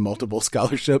 and has multiple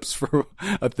scholarships for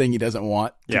a thing he doesn't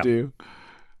want to Yeah. do.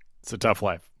 It's a tough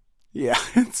life. Yeah,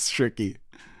 it's tricky.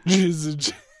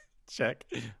 Check.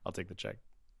 I'll take the check.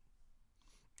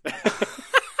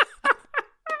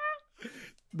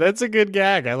 That's a good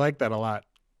gag. I like that a lot.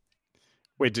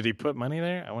 Wait, did he put money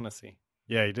there? I want to see.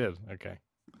 Yeah, he did. Okay.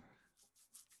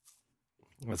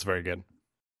 That's very good.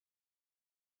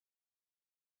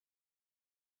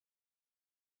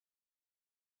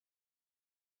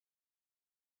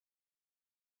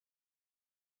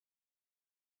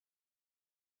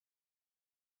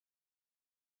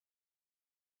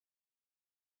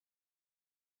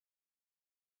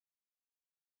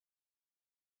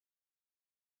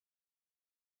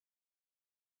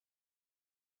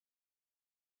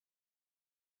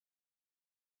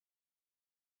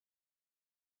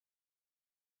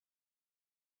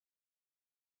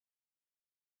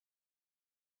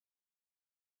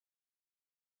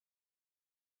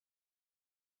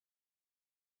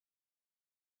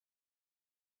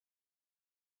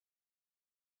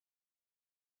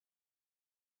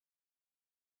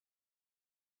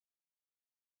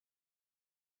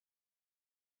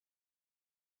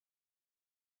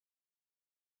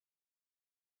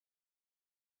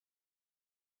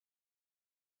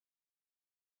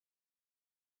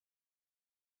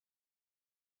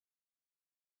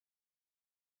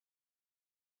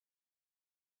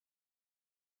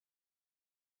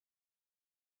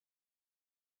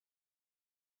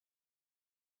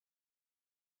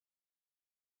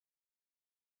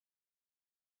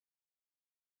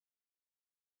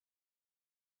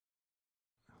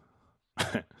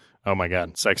 Oh my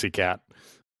God, sexy cat.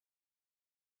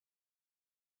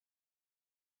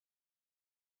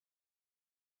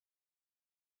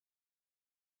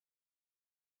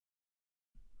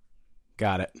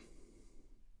 Got it.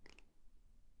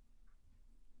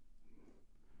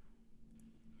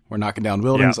 We're knocking down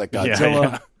buildings like Godzilla.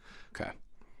 Yeah. Okay.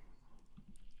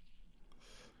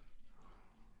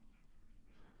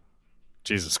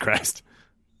 Jesus Christ.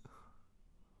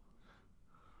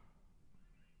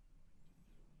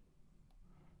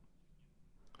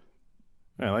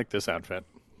 I like this outfit.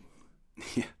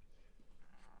 Yeah.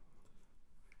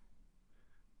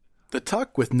 The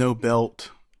tuck with no belt,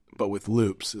 but with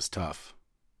loops, is tough.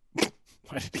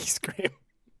 Why did he scream?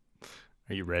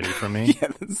 Are you ready for me?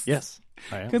 Yes,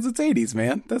 I am. Because it's 80s,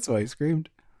 man. That's why he screamed.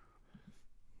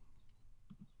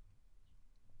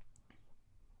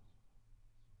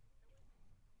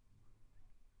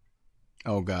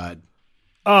 Oh, God.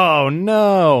 Oh,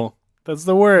 no. That's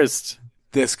the worst.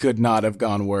 This could not have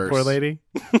gone worse. Poor lady.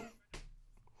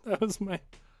 That was my...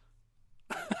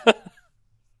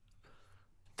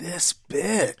 This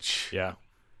bitch. Yeah.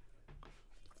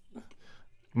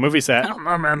 Movie set. I don't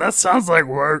know, man. That sounds like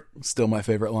work. Still my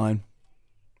favorite line.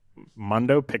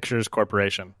 Mondo Pictures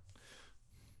Corporation.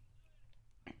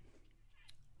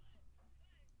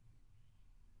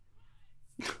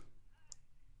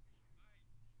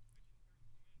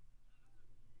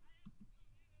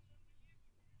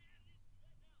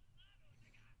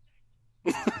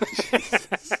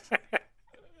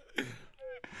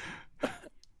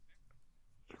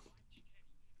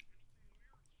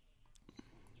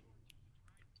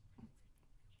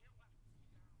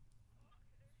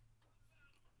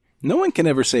 No one can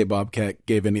ever say Bobcat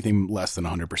gave anything less than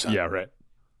 100%. Yeah, right.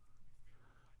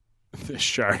 The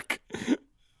shark.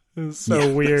 It's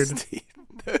so weird.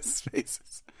 Those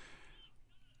faces.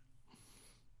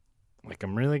 Like,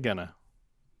 I'm really gonna.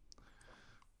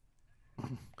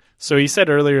 So he said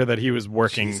earlier that he was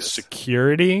working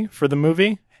security for the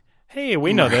movie. Hey,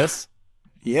 we know this.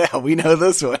 Yeah, we know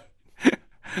this one.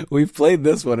 We've played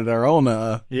this one at our own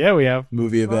Yeah, we have.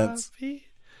 movie events. Bobby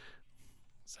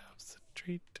South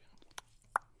Street.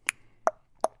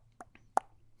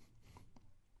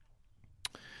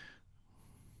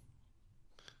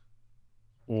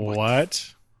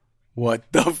 What? What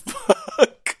the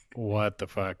fuck? What the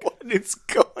fuck? What is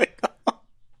going on?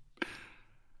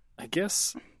 I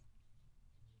guess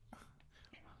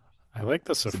I like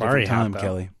the It's a safari different time, hat, though.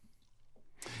 Kelly.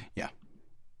 Yeah.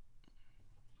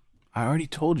 I already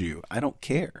told you, I don't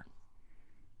care.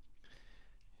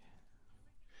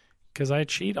 Because I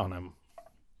cheat on him.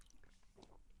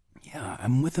 Yeah,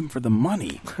 I'm with him for the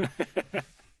money.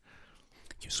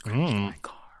 You scratched my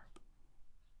car.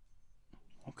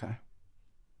 Okay.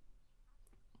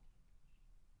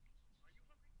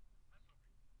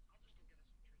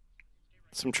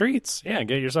 Some treats. Yeah,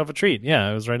 get yourself a treat.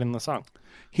 Yeah, it was right in the song.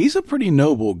 He's a pretty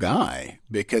noble guy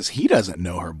because he doesn't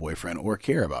know her boyfriend or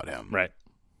care about him. Right.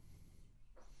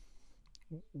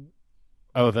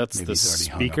 Oh, that's Maybe the he's already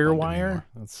hung up speaker on wire? Demure.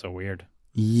 That's so weird.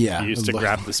 Yeah. You used to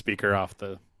grab the speaker off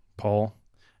the pole,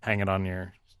 hang it on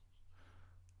your...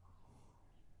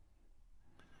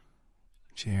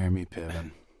 Jeremy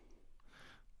Piven.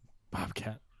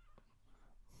 Bobcat.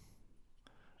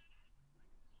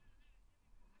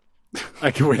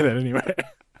 I can wear that anyway.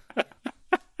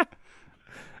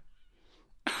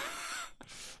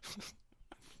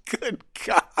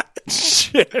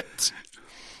 shit.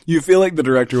 You feel like the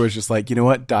director was just like, you know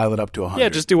what? Dial it up to 100. Yeah,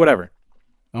 just do whatever.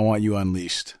 I want you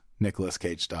unleashed, Nicolas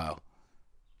Cage style.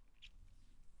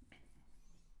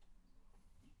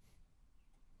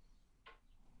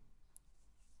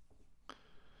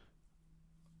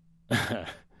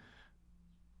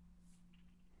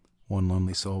 One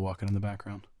lonely soul walking in the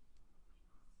background.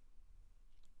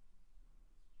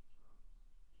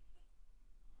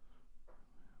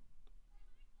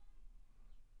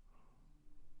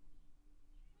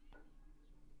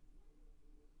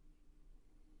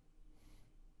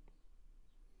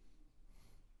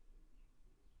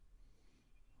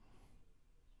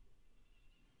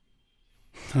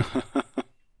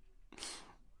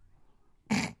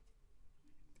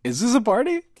 Is this a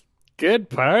party? Good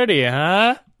party,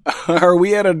 huh? Are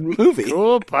we at a movie?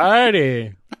 Cool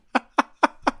party.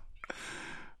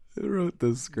 Who wrote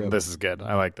this script? This is good.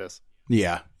 I like this.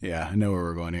 Yeah, I know where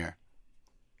we're going here.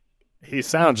 He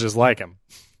sounds just like him.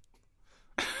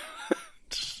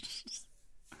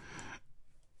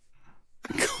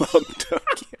 Club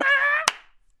Tokyo.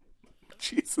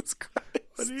 Jesus Christ.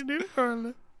 What do you do,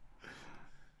 Harlan?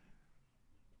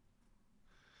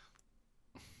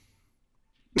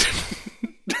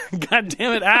 God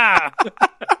damn it.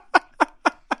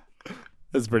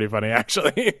 That's pretty funny,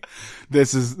 actually.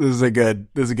 This is a good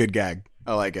gag.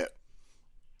 I like it.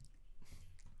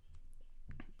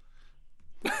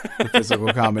 The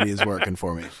physical comedy is working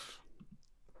for me.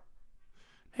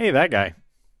 Hey, that guy.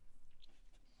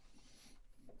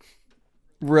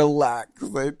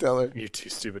 Relax, I tell her. You two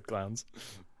stupid clowns.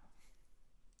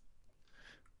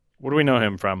 What do we know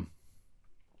him from?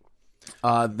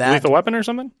 That Lethal Weapon or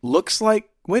something? looks like.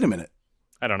 Wait a minute.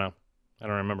 I don't know. I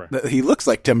don't remember. He looks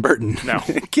like Tim Burton. No.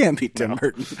 It can't be Tim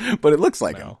Burton, but it looks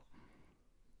like him. No.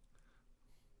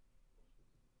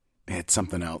 It's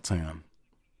something else. Hang on.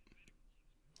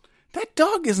 That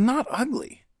dog is not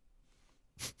ugly.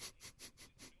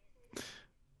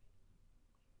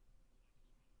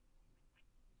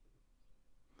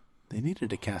 They needed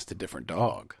to cast a different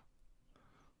dog.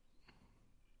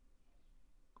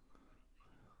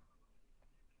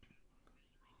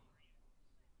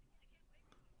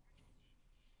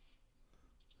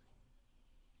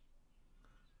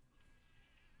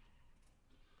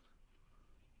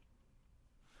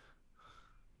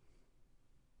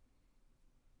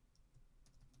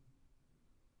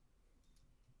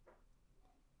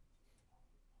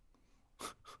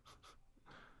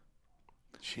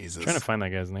 Jesus. I'm trying to find that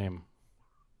guy's name.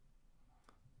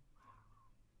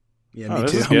 Yeah, Oh, me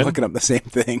this too. is I'm good. looking up the same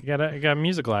thing. You got a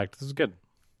musical act. This is good.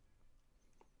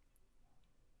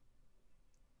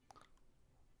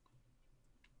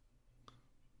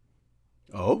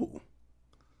 Oh.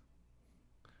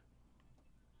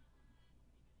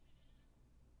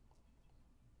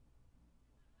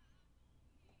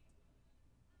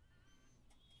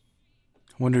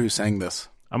 I wonder who sang this.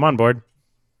 I'm on board.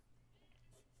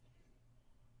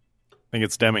 I think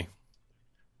it's Demi.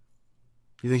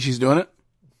 You think she's doing it?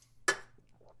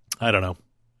 I don't know.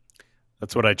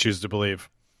 That's what I choose to believe.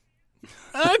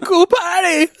 Cool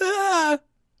party.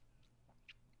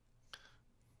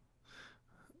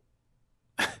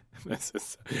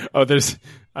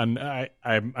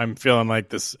 I'm feeling like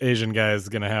this Asian guy is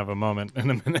gonna have a moment in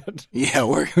a minute. Yeah,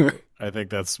 we're I think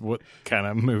that's what kind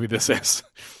of movie this is.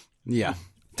 yeah,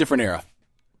 different era.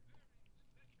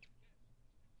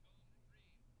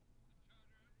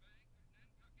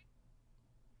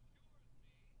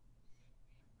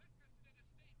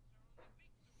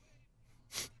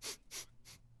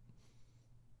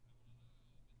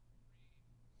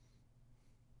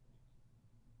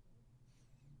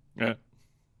 Yeah.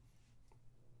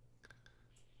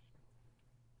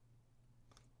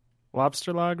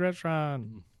 Lobster Log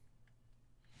Restaurant.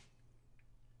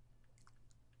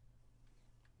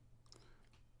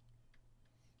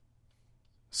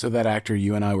 So that actor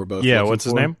you and I were both. Yeah, looking what's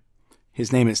his for, name?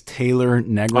 His name is Taylor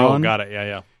Negron. Oh, got it.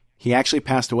 Yeah. He actually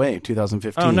passed away in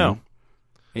 2015. Oh, no.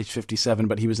 Age 57,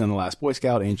 but he was in The Last Boy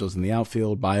Scout, Angels in the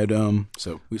Outfield, Biodome.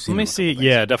 So we've seen Let me him a see. couple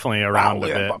Yeah, things. definitely Wow, around look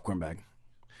a at that bit. popcorn bag.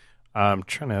 I'm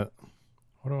trying to.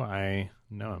 What do I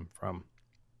know him from?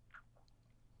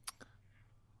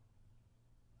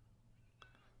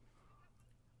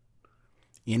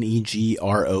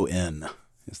 Negron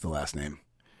is the last name.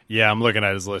 Yeah, I'm looking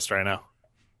at his list right now.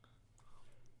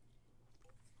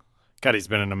 God, he's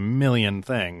been in a million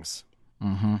things.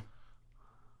 Mm-hmm.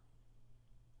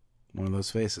 One of those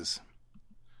faces.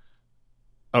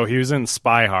 Oh, he was in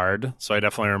Spy Hard, so I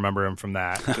definitely remember him from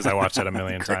that because I watched it a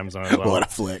million times when I was little. What a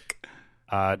flick.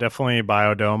 Definitely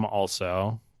Biodome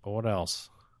also. But what else?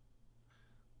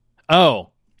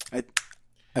 Oh.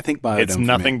 I think Biodome. It's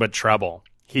Nothing But Trouble.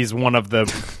 He's one of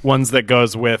the ones that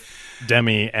goes with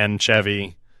Demi and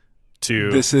Chevy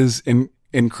to... This is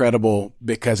incredible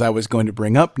because I was going to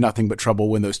bring up Nothing But Trouble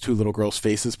when those two little girls'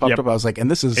 faces popped up. I was like,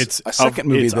 and this is a second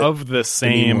movie it's that of the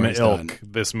same Demi Moore ilk, done.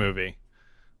 this movie.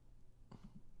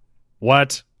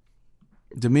 What?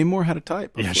 Demi Moore had a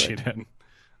type. Yeah, she did.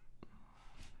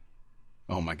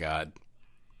 Oh my God.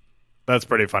 That's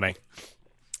pretty funny.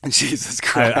 Jesus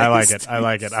Christ. I like it. I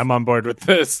like it. I'm on board with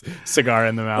this cigar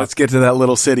in the mouth. Let's get to that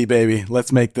little city, baby.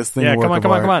 Let's make this thing work.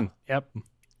 Come on. Yep.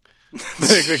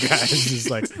 The guy is just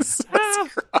like, Jesus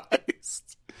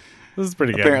Christ. This is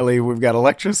pretty good. Apparently, we've got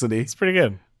electricity. It's pretty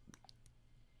good.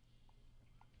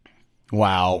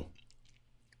 Wow.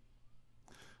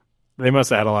 They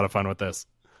must have had a lot of fun with this.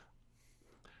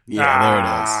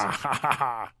 Yeah,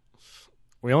 there it is.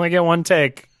 We only get one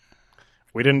take.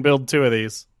 We didn't build two of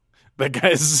these. The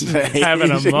guy's having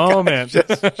a moment.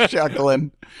 Just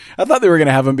chuckling. I thought they were going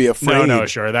to have him be afraid. No,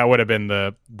 sure. That would have been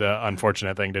the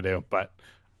unfortunate thing to do, but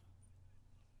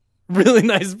really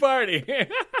nice party.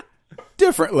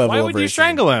 Different level of Why would you racing.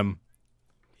 strangle him?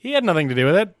 He had nothing to do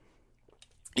with it.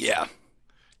 Yeah.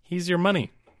 He's your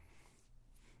money.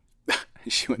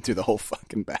 She went through the whole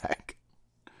fucking bag.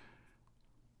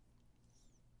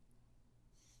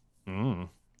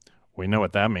 We know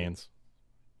what that means.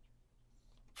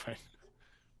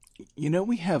 You know,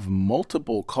 we have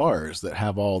multiple cars that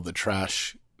have all the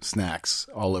trash snacks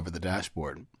all over the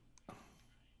dashboard.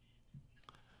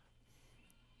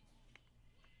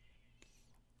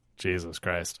 Jesus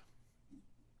Christ.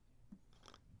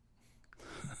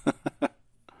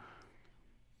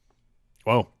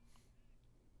 Whoa.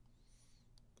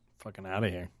 Fucking out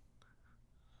of here.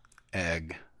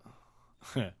 Egg.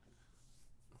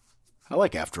 I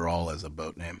like After All as a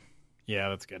boat name. Yeah,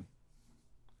 that's good.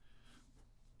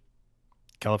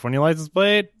 California license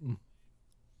plate.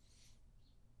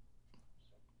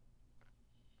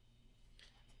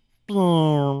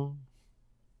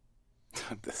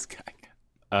 This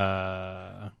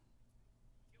guy.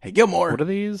 Hey, Gilmore. What are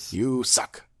these? You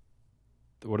suck.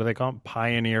 What do they call them?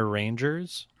 Pioneer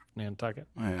Rangers? Nantucket.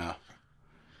 Yeah.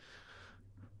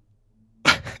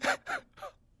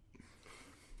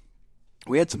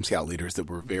 We had some scout leaders that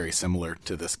were very similar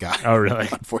to this guy. Oh, really?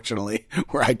 Unfortunately,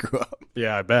 where I grew up.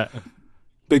 Yeah, I bet.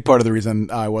 Big part of the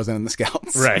reason I wasn't in the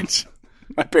scouts. Right.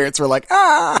 My parents were like,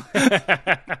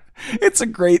 it's a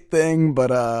great thing,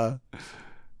 but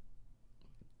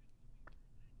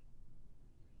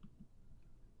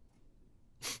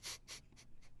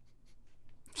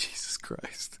Jesus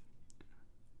Christ.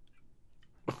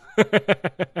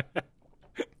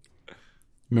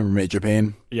 Remember Major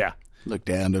Payne? Yeah. Look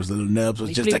down, those little nubs was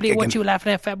just a kicking. What you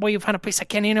laughing at, fat boy? You found a piece of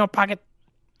candy in your pocket.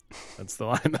 That's the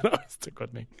line that always stick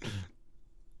with me.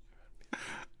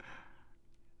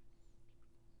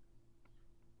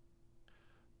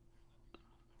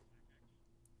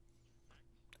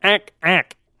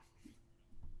 Ack.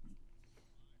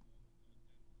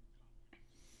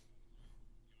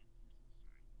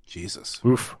 Jesus.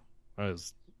 Oof. That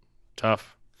was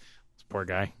tough. This poor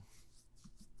guy.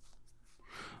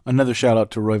 Another shout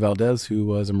out to Roy Valdez, who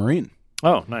was a Marine.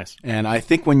 Oh, nice. And I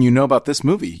think when you know about this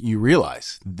movie, you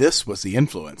realize this was the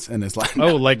influence in his life.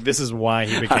 Oh, like this is why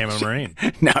he became a Marine.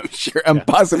 No, I'm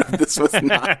positive this was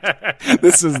not.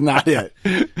 This is not it.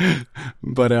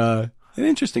 But an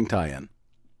interesting tie-in.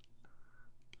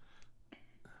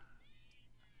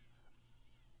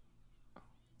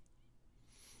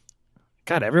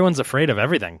 God, everyone's afraid of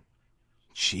everything.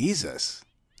 Jesus.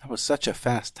 That was such a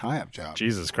fast tie-up job.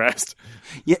 Jesus Christ.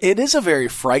 Yeah, it is a very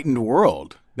frightened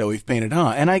world that we've painted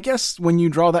on. And I guess when you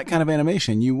draw that kind of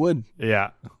animation, you would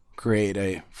create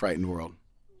a frightened world.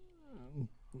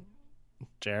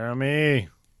 Jeremy.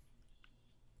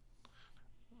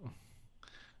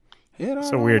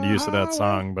 It's a weird use of that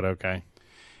song, but okay.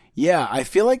 Yeah, I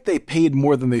feel like they paid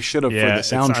more than they should have for the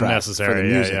soundtrack for the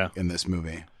music yeah. in this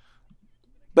movie.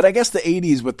 But I guess the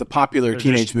 80s with the popular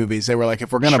teenage movies, they were like,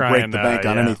 if we're going to break the bank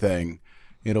on anything,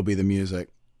 it'll be the music.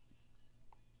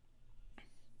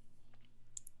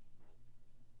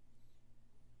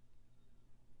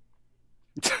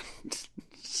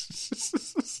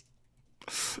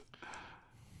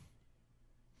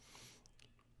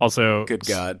 Also, good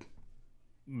God.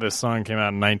 This song came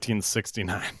out in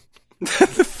 1969.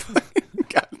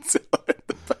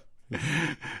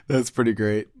 That's pretty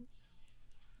great.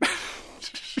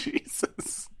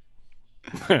 Jesus.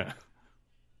 That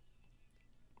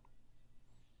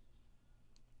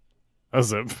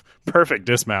was a perfect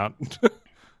dismount.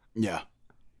 Yeah.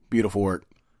 Beautiful work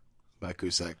by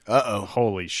Cusack. Uh-oh.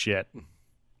 Holy shit.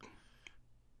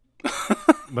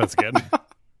 That's good.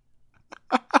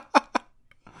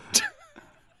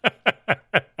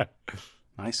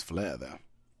 Nice flare, though.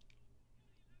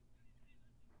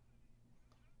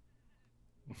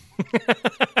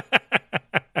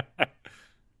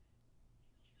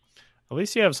 At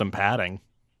least you have some padding.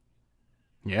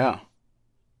 Yeah.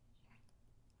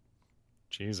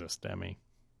 Jesus, Demi.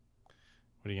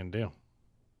 What are you going to do?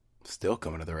 Still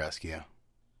coming to the rescue.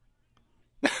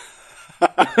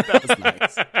 That was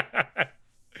nice.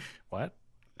 What?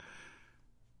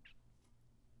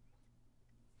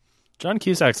 John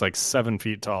Cusack's like 7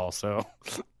 feet tall, so.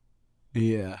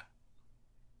 Yeah.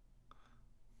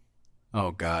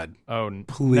 Oh, God. Oh,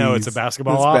 Please. no, it's a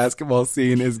basketball This off? basketball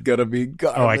scene is going to be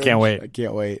garbage. Oh, I can't wait. I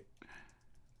can't wait.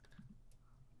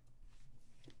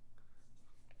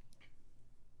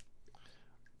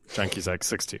 John Cusack,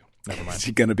 6'2". Never mind. Is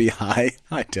he going to be high?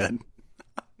 Hi, Ted.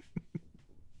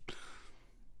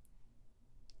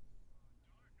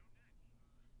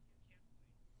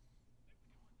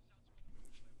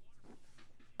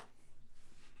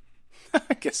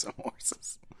 I guess some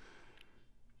horses.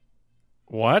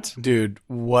 What? Dude,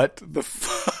 what the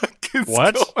fuck is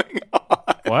What? going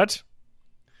on? What?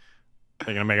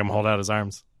 They're going to make him hold out his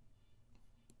arms.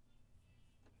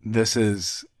 This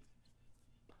is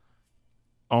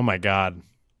Oh, my God.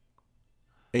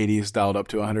 80 is dialed up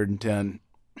to 110.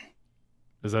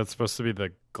 Is that supposed to be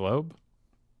the globe?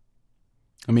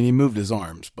 I mean, he moved his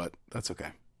arms, but that's okay.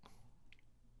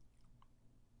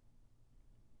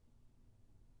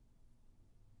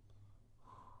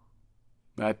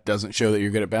 That doesn't show that you're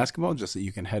good at basketball, just that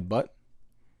you can headbutt.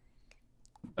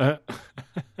 It's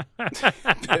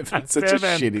such a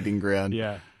Piven. shit-eating ground.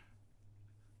 Yeah.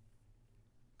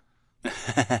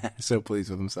 So pleased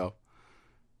with himself.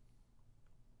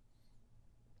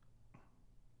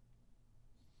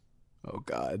 Oh,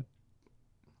 God.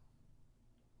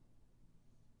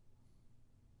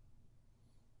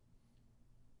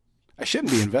 I shouldn't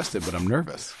be invested, but I'm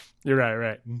nervous. You're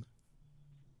right.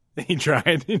 He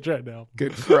tried to help.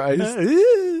 Good Christ.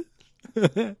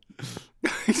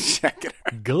 Check it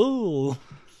out. Goal.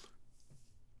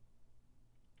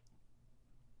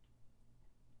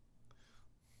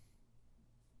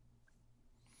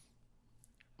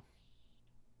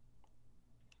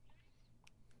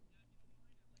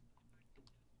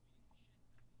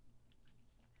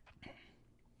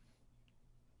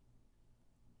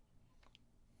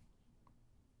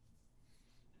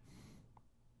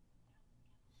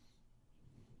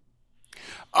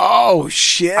 Oh,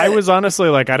 shit. I was honestly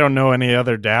like, I don't know any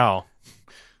other Dow.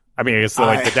 I mean, it's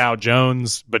like the Dow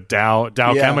Jones, but Dow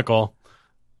Yeah. Chemical.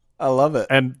 I love it.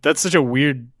 And that's such a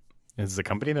weird... It's the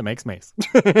company that makes mace.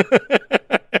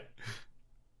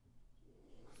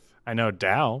 I know,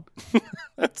 Dow.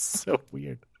 That's so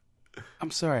weird.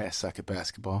 I'm sorry I suck at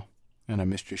basketball, and I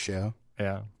missed your show.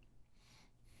 Yeah.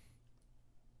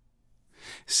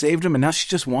 Saved him, and now she's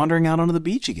just wandering out onto the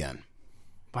beach again.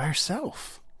 By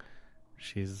herself.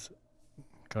 She's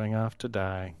going off to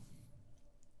die.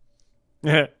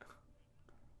 Yeah.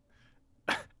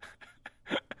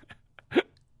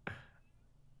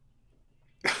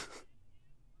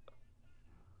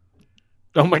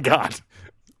 Oh my God.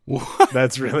 What?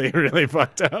 That's really, really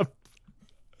fucked up.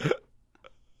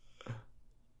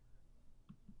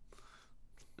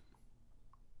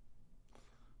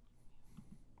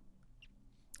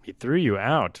 He threw you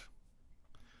out.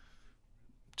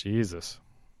 Jesus.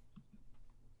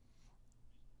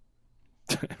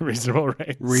 Reasonable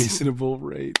rates. Reasonable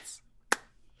rates.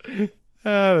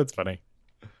 That's funny.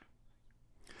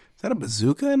 Is that a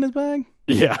bazooka in his bag?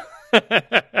 Yeah.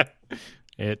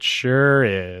 It sure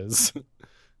is.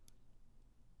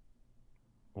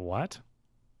 What?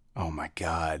 Oh my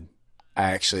God.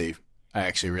 I actually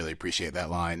really appreciate that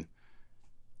line.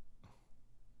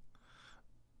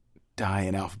 Die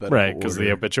in alphabetical Right, because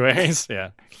the order. obituaries.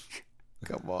 Yeah.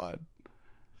 Come on.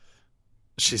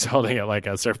 She's holding it like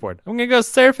a surfboard. I'm going to go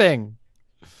surfing.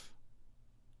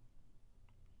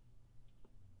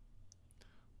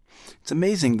 It's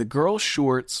amazing. The girls'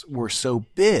 shorts were so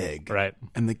big. Right.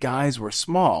 And the guys were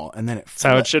small. And then it That's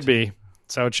how it flipped. should be.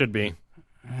 That's how it should be.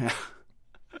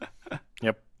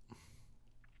 Yep.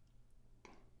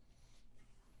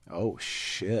 Oh,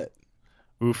 shit.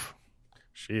 Oof.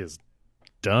 She is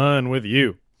done with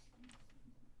you.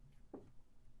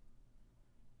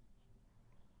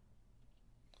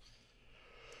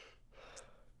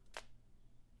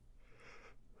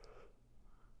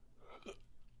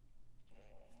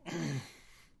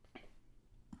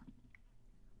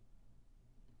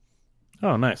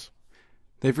 Oh, nice.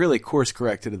 They've really course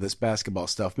corrected to this basketball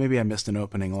stuff. Maybe I missed an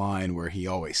opening line where he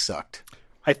always sucked.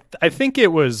 I think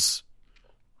it was...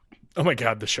 Oh my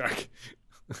God, the shark.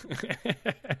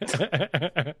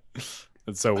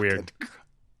 That's so weird.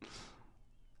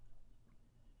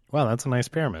 Wow, that's a nice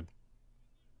pyramid.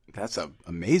 That's an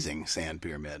amazing sand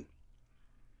pyramid.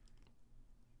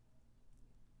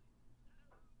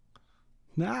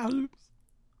 Nah.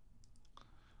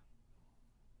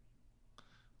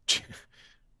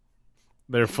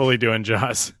 They're fully doing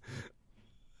Jaws.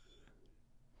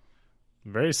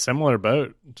 Very similar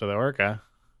boat to the Orca.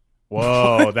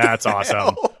 Whoa, that's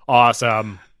awesome.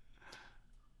 Awesome.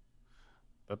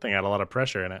 That thing had a lot of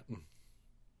pressure in it.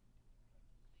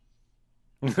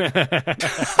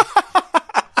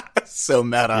 So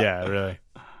meta. Yeah, really.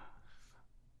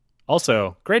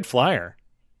 Also, great flyer.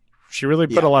 She really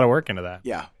put a lot of work into that.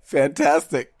 Yeah,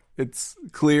 fantastic. It's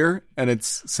clear and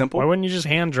it's simple. Why wouldn't you just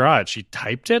hand draw it? She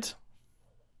typed it?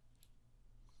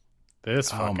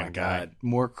 This fucking my guy. God.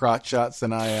 More crotch shots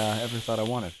than I ever thought I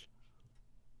wanted.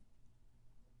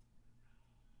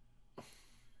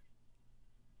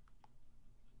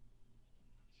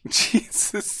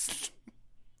 Jesus.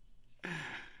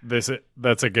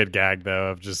 That's a good gag though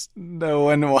of just no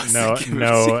one wants no to give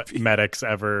no CPR. medics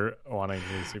ever wanting to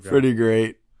do CPR. Pretty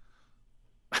great.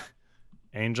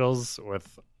 Angels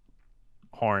with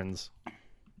horns.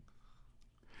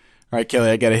 All right, Kelly,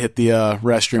 I got to hit the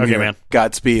restroom Okay, here. man.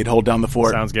 Godspeed. Hold down the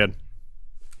fort. Sounds good.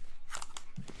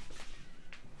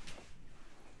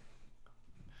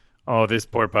 Oh, this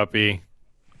poor puppy.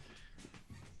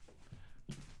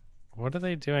 What are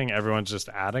they doing? Everyone's just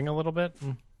adding a little bit?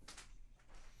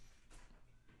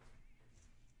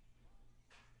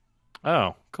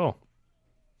 Oh, cool.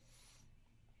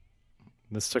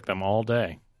 This took them all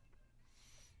day.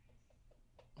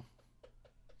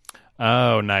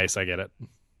 Oh, nice. I get it.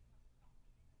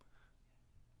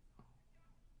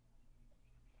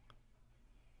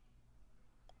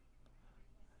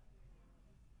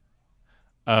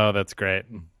 Oh, that's great.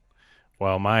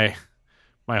 Well, my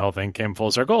whole thing came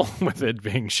full circle with it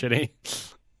being shitty.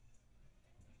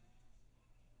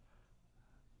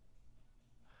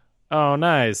 Oh,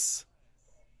 nice.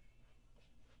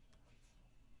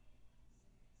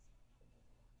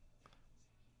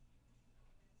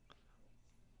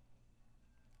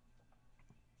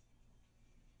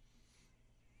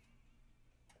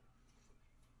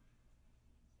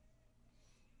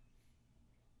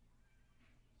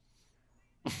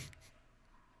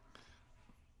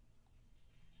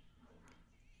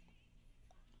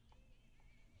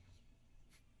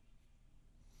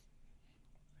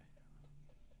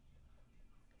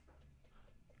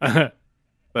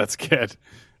 That's good.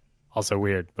 Also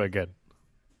weird, but good.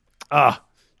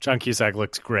 John Cusack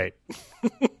looks great.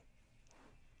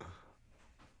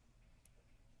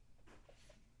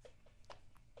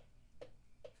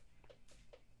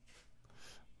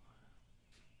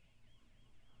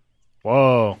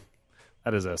 Whoa.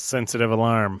 That is a sensitive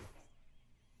alarm.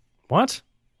 What?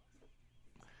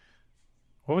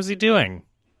 What was he doing?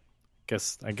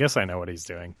 I guess I know what he's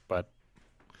doing, but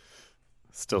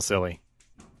still silly.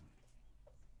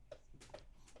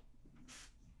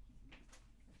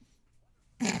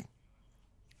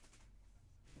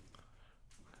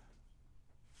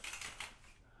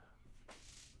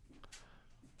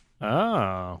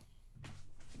 Oh.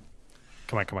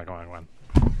 Come on.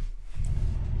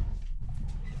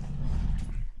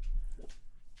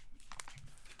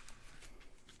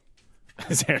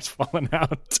 His hair's falling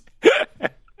out.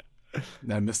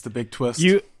 I missed the big twist.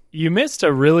 You missed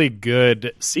a really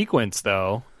good sequence,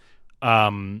 though,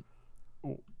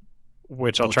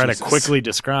 which I'll try to quickly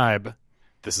describe.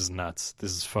 This is nuts.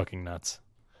 This is fucking nuts.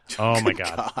 Oh, my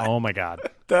God. Oh, my God.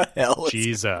 What the hell?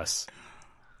 Jesus.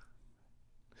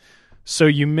 So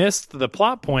you missed the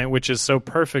plot point, which is so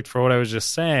perfect for what I was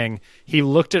just saying. He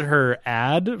looked at her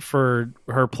ad for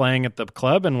her playing at the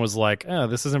club and was like, oh,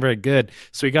 this isn't very good.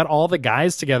 So he got all the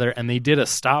guys together and they did a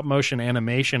stop motion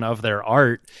animation of their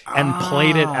art and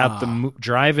played it at the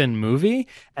drive-in movie.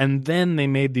 And then they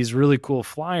made these really cool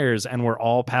flyers and were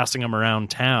all passing them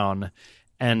around town.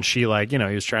 And she, like, he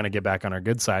was trying to get back on her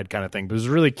good side kind of thing. But it was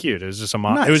really cute. It was just a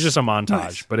Nice. It was just a montage,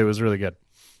 Nice. but it was really good.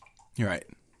 You're right.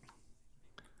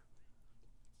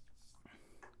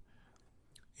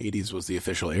 80s was the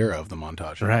official era of the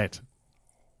montage. Right.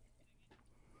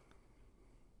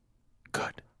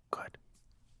 Good.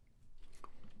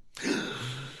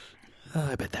 Oh,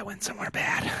 I bet that went somewhere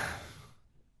bad.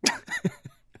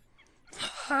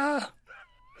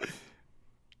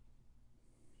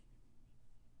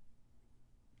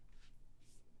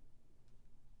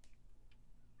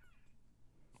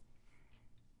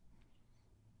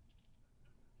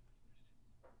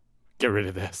 Get rid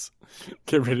of this.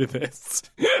 Get rid of this.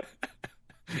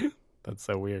 That's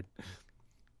so weird.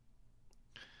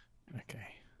 Okay.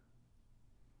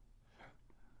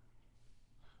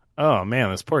 Oh, man,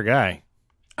 this poor guy.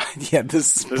 Yeah,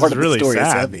 this This part is of really the story is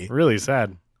sad. heavy. Really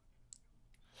sad.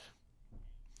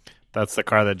 That's the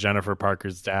car that Jennifer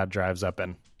Parker's dad drives up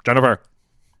in. Jennifer.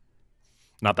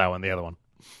 Not that one, the other one.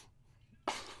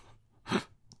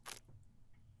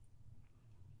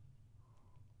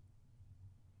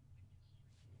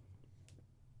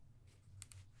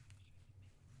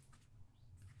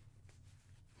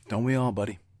 Don't we all,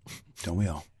 buddy? Don't we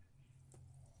all?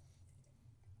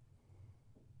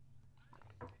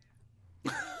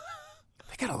 They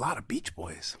got a lot of Beach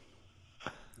Boys.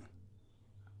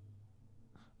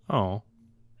 Oh.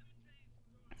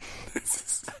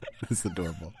 This is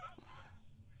adorable.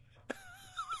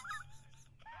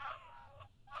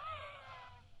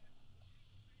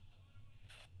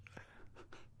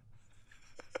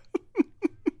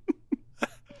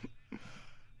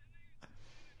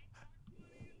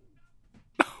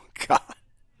 Oh, God.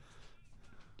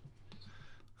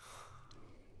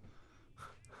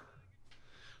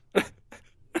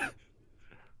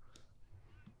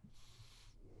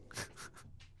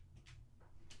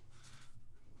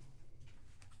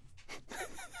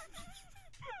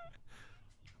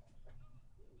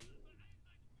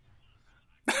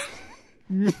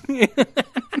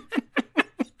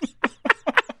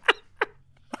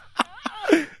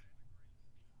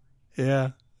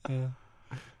 Yeah.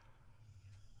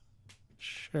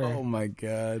 Sure. Oh, my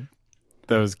God.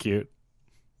 That was cute.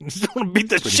 Just want to beat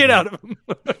the shit out of him.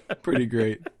 Pretty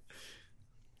great.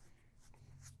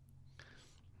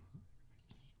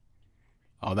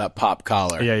 Oh, that pop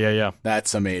collar. Yeah. That's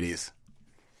some 80s.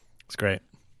 It's great.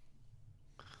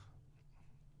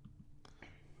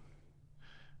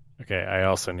 Okay, I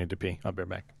also need to pee. I'll be right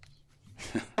back.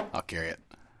 I'll carry it.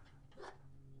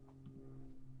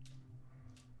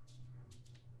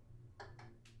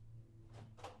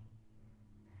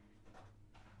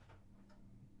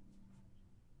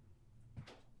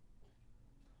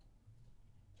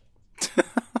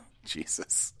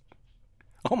 Jesus.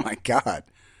 Oh my God.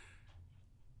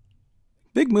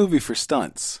 Big movie for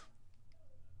stunts.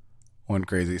 One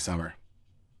Crazy Summer.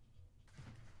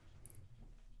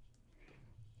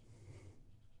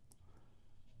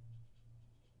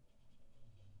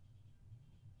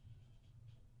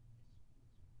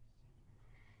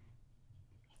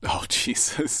 Oh,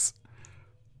 Jesus.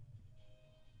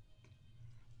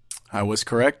 I was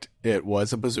correct. It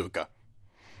was a bazooka.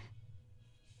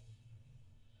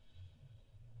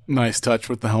 Nice touch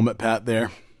with the helmet pat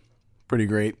there. Pretty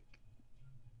great.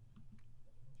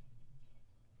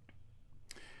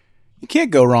 You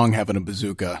can't go wrong having a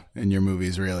bazooka in your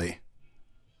movies, really.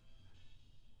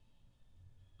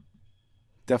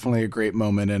 Definitely a great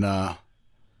moment in the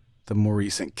more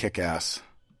recent Kick-Ass.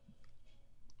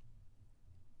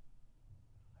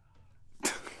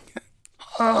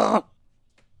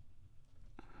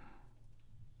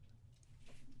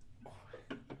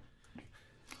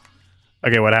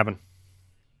 Okay, what happened?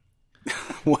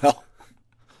 Well,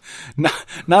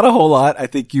 not a whole lot. I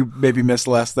think you maybe missed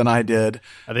less than I did.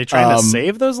 Are they trying to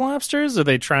save those lobsters? Or are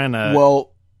they trying to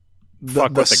Well,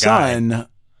 fuck the with the guy? son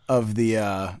of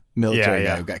the military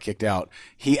Yeah. guy who got kicked out,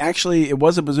 it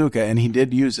was a bazooka, and he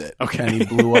did use it. Okay. And he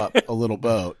blew up a little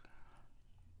boat.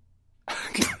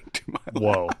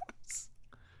 Whoa.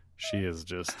 She is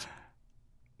just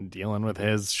dealing with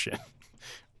his shit.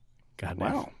 God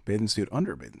damn. Wow. Bathing suit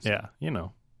under bathing suit. Yeah, you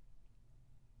know.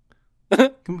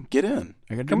 Come on, get in.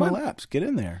 I got to do Come my on. laps. Get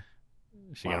in there.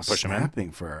 She gonna push him in?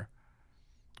 Snapping for her.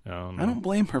 Oh, no. I don't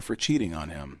blame her for cheating on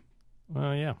him.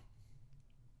 Well, yeah.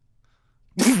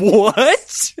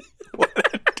 What?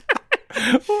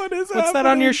 What is What's that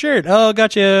on your shirt? Oh,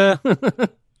 gotcha.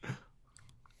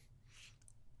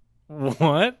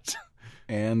 What?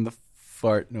 And the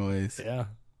fart noise. Yeah.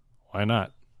 Why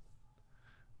not?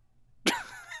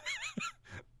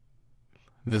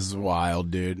 This is wild,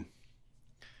 dude.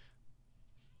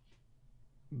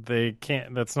 They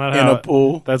can't. That's not In how. a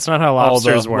pool. That's not how All the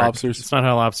lobsters work. lobsters. It's not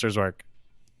how lobsters work.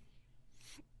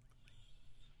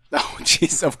 Oh,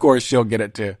 jeez. Of course she'll get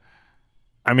it too.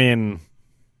 I mean,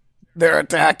 They're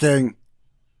attacking.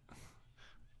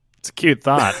 it's a cute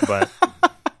thought, but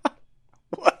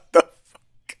What the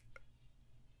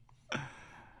fuck?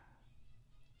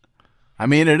 I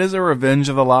mean, it is a Revenge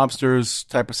of the Lobsters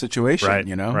type of situation, right,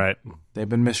 you know? right. They've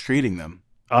been mistreating them.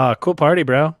 Cool party,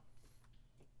 bro.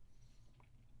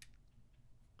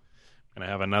 Gonna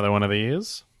have another one of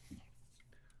these.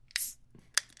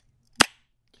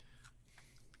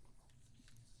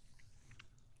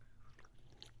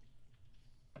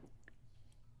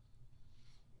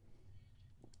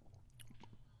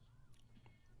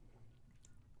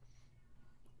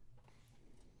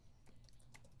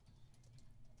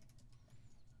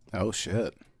 Oh,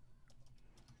 shit.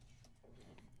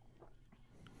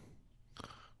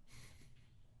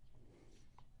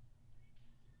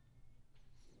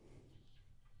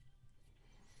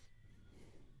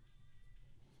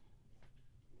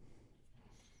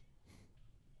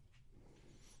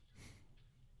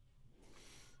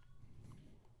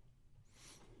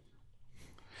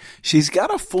 She's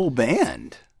got a full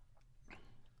band.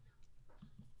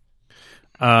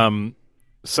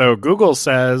 So Google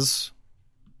says.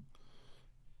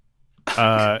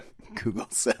 Google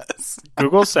says.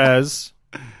 Google says.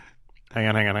 Hang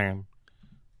on.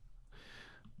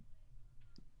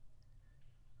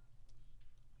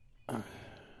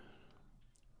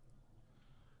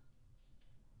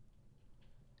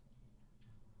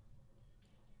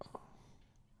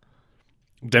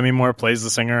 Demi Moore plays the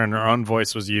singer, and her own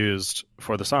voice was used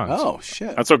for the songs. Oh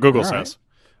shit! That's what Google All right. says.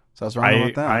 So I was wrong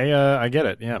about that. I get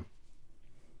it. Yeah,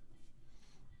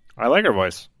 I like her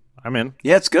voice. I'm in.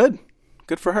 Yeah, it's good.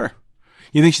 Good for her.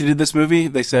 You think she did this movie?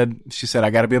 She said, I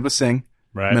got to be able to sing.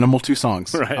 Right. Minimal 2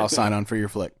 songs. Right. I'll sign on for your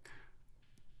flick.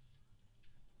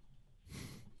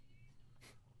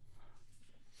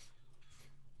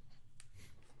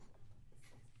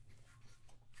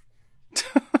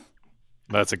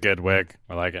 That's a good wig.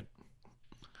 I like it.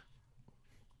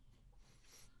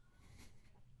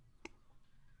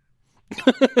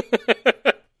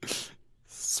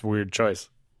 It's a weird choice.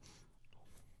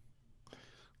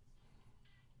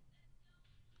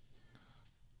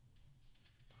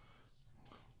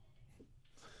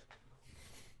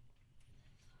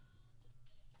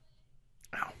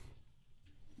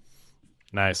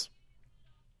 Nice.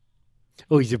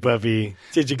 Oh, he's a puppy.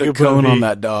 Such a The good cone puppy. on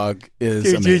that dog is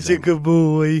Such a amazing. good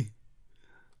boy.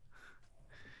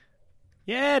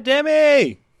 Yeah,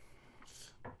 Demi.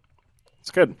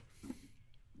 It's good.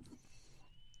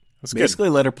 That's Basically,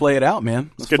 let her play it out, man.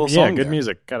 good. That's full Good, yeah, song good there.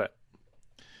 music. Got it.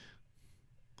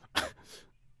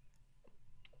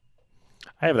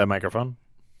 I have that microphone.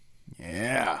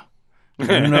 Yeah.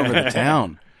 Running over the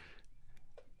town.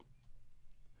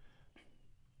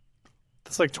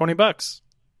 That's like $20.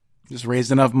 Just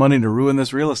raised enough money to ruin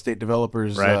this real estate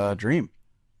developer's Right. dream.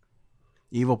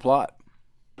 Evil plot.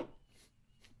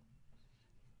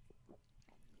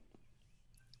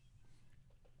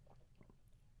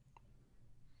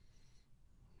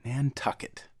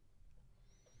 Nantucket.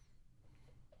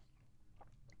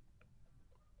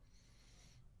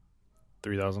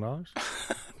 $3,000.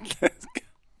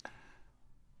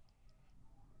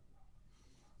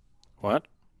 What?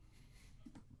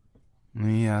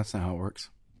 Yeah, that's not how it works.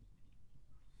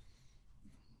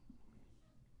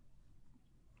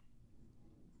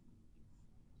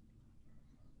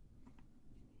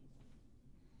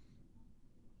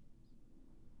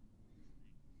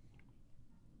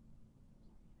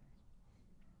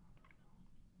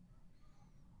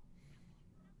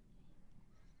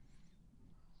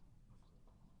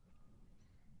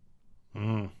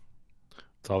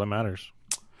 That's all that matters.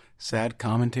 Sad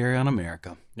commentary on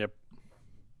America. Yep.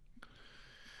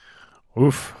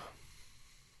 Oof.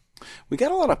 We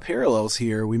got a lot of parallels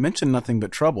here. We mentioned Nothing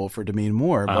But Trouble for Demi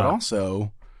Moore, but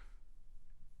also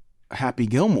Happy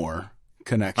Gilmore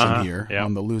connection here yeah.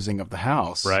 on the losing of the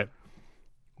house. Right.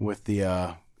 With the,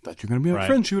 thought you're going to be a Right.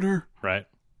 friend shooter. Right.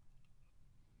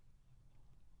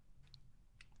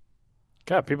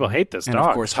 God, people hate this And dog.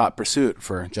 of course, Hot Pursuit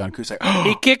for John Cusack.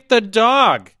 He kicked the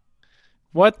dog.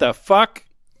 What the fuck?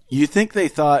 You think they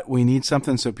thought we need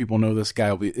something so people know this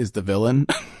guy is the villain?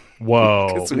 Whoa.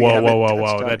 'Cause we Whoa, haven't whoa, whoa, touched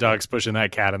whoa. on That it. dog's pushing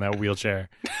that cat in that wheelchair.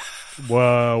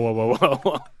 Whoa, whoa, whoa, whoa,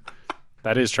 whoa.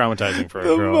 That is traumatizing for a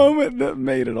The girl. moment that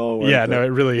made it all worth Yeah, it. no, it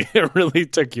really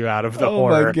took you out of the Oh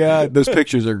horror. my God. Those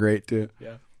pictures are great too.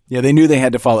 Yeah. Yeah, they knew they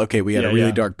had to follow. Okay, we had Yeah, a really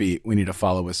yeah. dark beat. We need to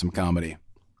follow with some comedy.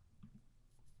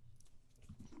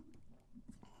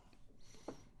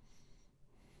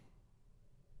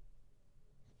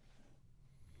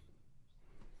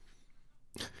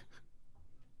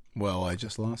 Well, I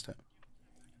just lost it.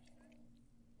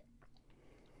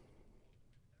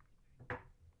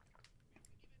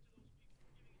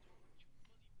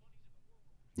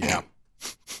 Yeah.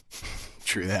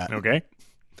 True that. Okay.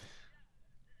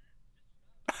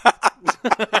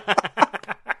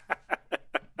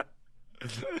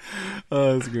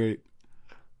 Oh, that's great.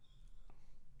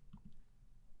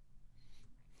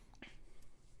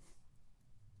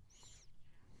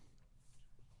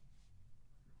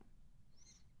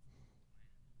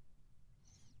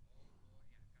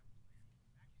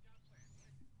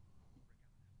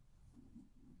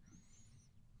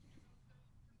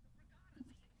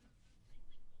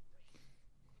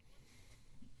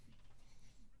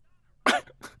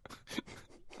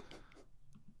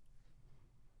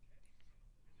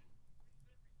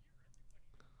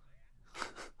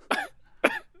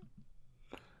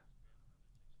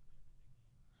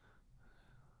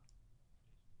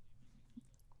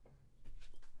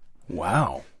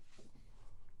 Wow.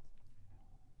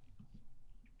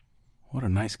 What a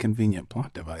nice, convenient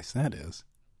plot device that is.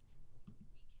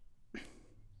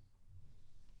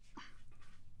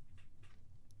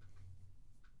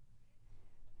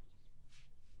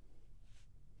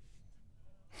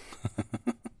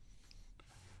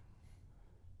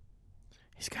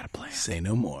 Say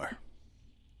no more.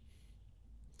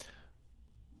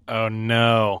 Oh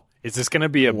no. Is this going to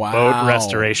be a boat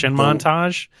restoration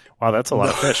montage? Wow, that's a lot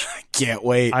of fish. Can't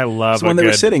wait. I love it's the one they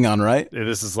were sitting on, right?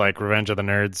 This is like Revenge of the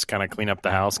Nerds, kind of clean up the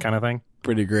house kind of thing.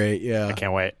 Pretty great, yeah. I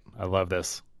can't wait. I love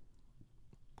this.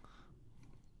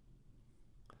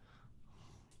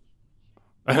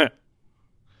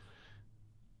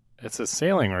 It's a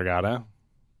sailing regatta.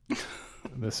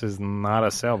 This is not a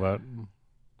sailboat.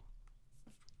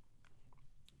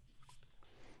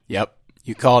 Yep.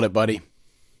 You called it, buddy.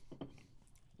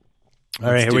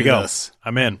 All right, here we go.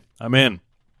 I'm in.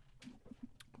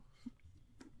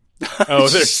 Oh,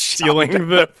 they're stealing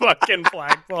the fucking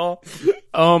flagpole.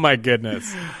 Oh, my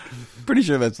goodness. Pretty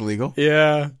sure that's illegal.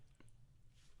 Yeah.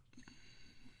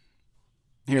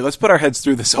 Here, let's put our heads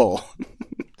through this hole.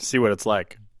 See what it's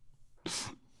like.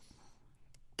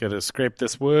 Gotta scrape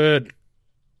this wood.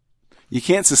 You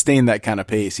can't sustain that kind of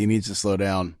pace. He needs to slow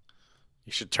down.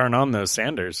 You should turn on those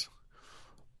sanders.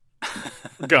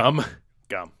 Gum.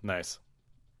 Nice.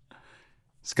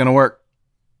 It's going to work.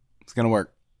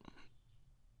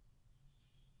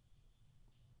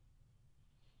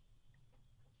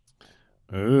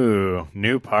 Ooh,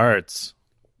 new parts.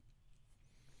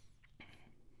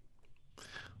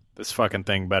 This fucking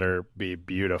thing better be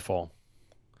beautiful.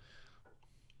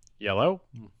 Yellow?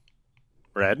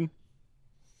 Red?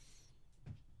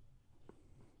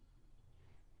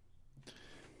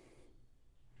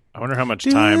 I wonder how much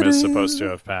time is supposed to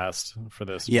have passed for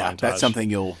this montage. That's something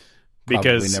you'll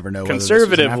because probably never know.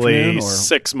 Conservatively,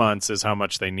 6 months is how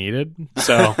much they needed.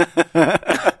 So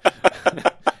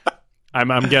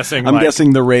I'm guessing. I'm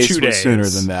guessing the race 2 was days. sooner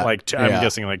than that. I'm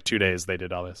guessing 2 days they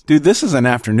did all this. Dude, this is an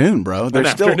afternoon, bro. They're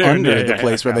still under the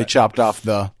place where they chopped off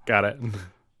the. Got it.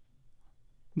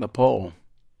 The pole,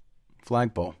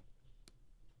 flagpole.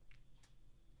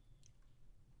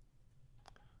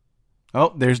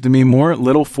 Oh, there's Demi Moore.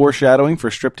 Little foreshadowing for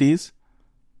striptease.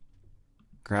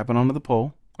 Grabbing onto the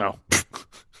pole. Oh.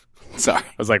 Sorry.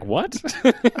 I was like, what?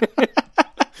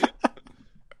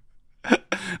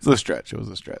 It's a stretch. It was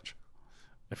a stretch.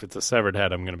 If it's a severed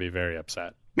head, I'm going to be very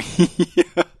upset.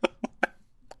 Yeah.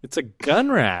 It's a gun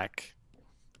rack.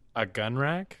 A gun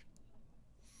rack?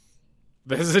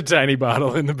 There's a tiny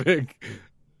bottle in the big.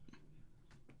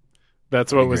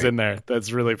 That's what was in there.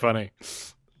 That's really funny.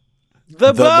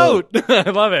 The boat! I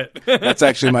love it. That's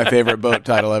actually my favorite boat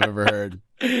title I've ever heard.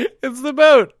 It's the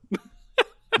boat.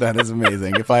 That is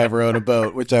amazing. If I ever own a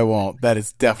boat, which I won't, that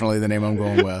is definitely the name I'm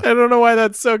going with. I don't know why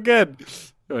that's so good.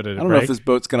 I don't know if this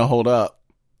boat's going to hold up.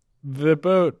 The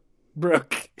boat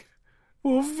broke.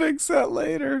 We'll fix that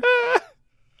later.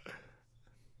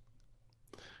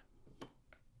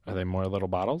 Are they more little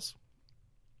bottles?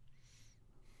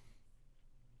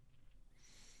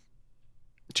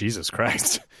 Jesus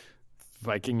Christ.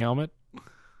 Viking helmet?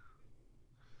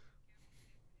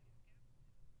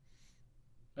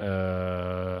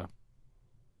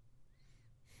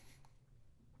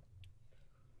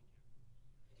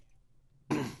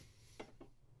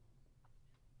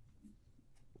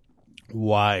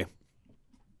 Why?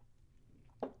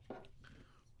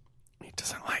 He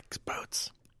doesn't like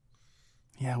boats.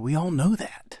 Yeah, we all know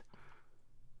that.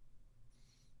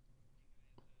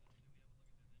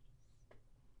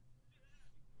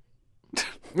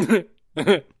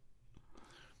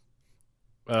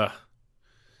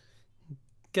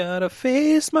 Gotta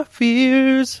face my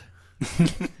fears.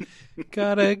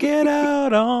 Gotta get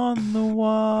out on the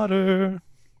water.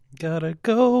 Gotta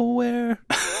go where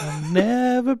I've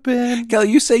never been.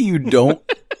 Kelly, you say you don't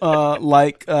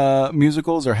like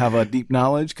musicals or have a deep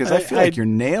knowledge? Because I feel like you're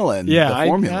nailing the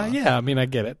formula. Yeah, I mean, I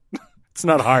get it. It's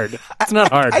not hard. It's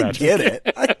not hard. I get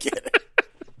it.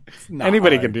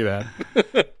 Anybody can do that.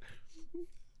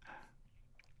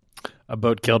 A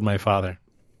boat killed my father.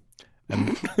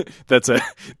 And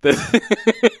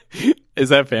is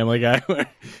that Family Guy? What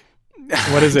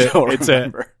is it? It's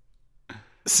remember.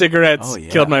 Cigarettes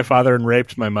killed my father and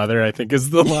raped my mother, I think is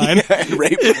the line. Yeah, and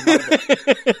raped my mother.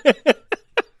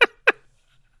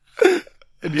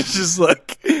 And you're just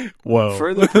like, whoa.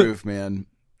 Further proof, man.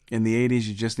 In the 80s,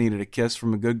 you just needed a kiss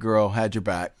from a good girl, had your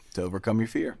back to overcome your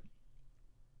fear.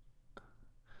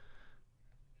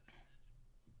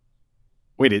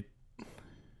 Wait,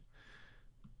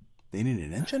 they need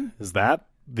an engine? Is that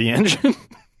the engine?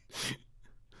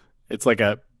 It's like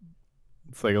a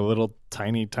little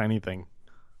tiny thing.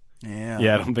 Yeah.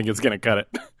 Yeah, I don't think it's going to cut it.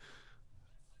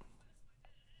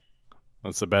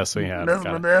 That's the best we have.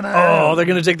 Oh, they're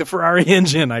going to take the Ferrari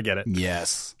engine. I get it.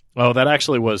 Yes. Oh, that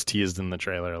actually was teased in the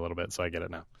trailer a little bit, so I get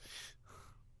it now.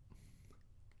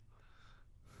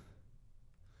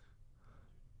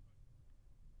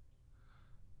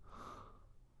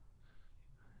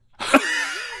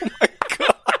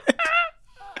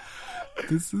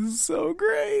 This is so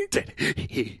great. Did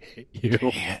he hit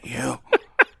you? Hit you.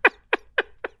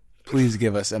 Please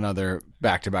give us another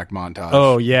back-to-back montage.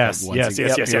 Oh, yes. Once Yes, again.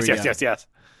 yes, Yep, yes, here yes, we yes, go.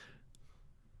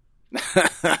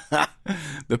 yes,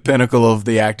 yes. The pinnacle of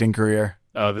the acting career.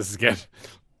 Oh, this is good.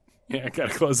 Yeah, I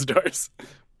gotta close the doors.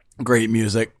 Great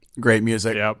music. Great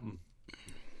music. Yep.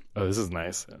 Oh, this is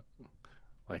nice.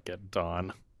 Like at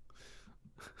dawn.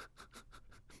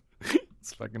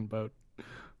 It's fucking boat.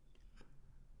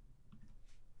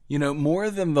 You know, more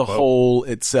than the whole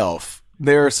itself,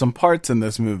 there are some parts in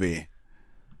this movie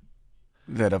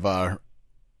that have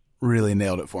really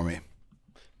nailed it for me.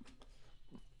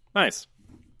 Nice.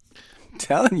 I'm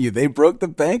telling you, they broke the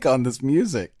bank on this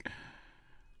music.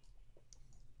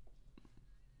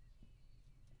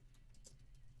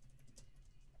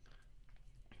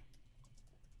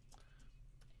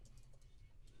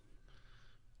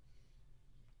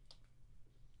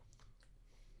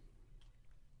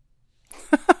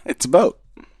 It's a boat.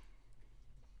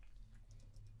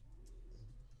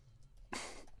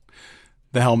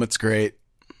 The helmet's great.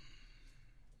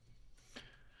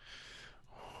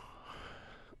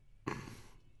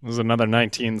 This is another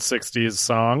 1960s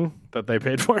song that they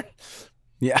paid for.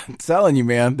 Yeah, I'm telling you,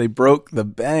 man, they broke the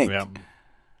bank. Yeah.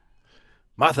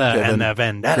 Martha and the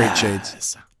Vendetta. Great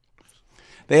shades.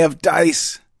 They have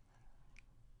dice.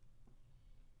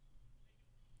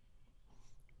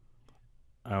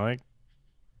 I like.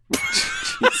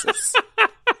 Jesus.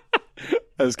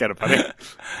 That was kind of funny.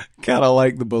 Kind of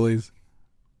like the bullies.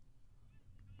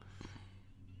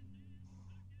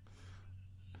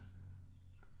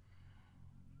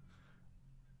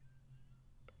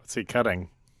 What's he cutting?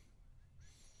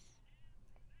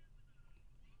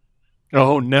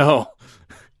 Oh, no.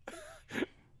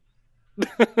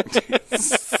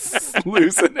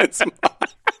 Losing its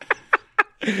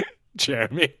mind.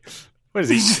 Jeremy. What is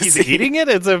he? He's eating it?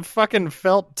 It's a fucking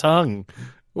felt tongue.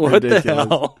 What Ridiculous. the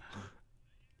hell?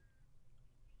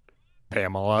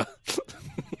 Pamela.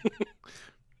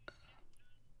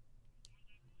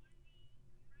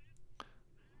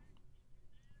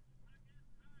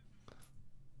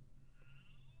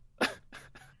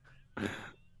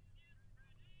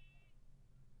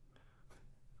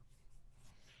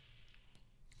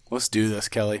 Let's do this,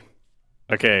 Kelly.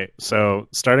 Okay, so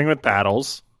starting with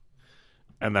paddles,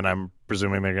 and then I'm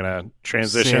presuming they're going to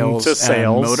transition Sails to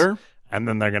sails. and motor? And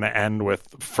then they're going to end with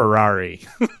Ferrari.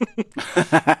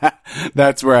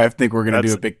 That's where I think we're going to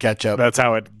do a big catch up. That's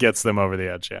how it gets them over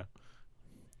the edge, yeah.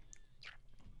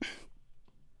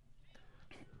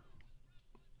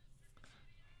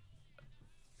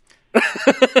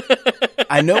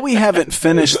 I know we haven't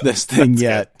finished this thing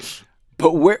yet,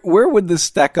 but where would this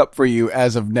stack up for you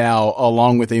as of now,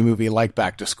 along with a movie like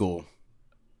Back to School?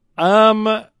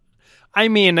 I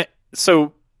mean,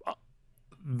 so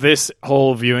this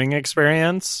whole viewing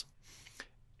experience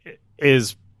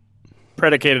is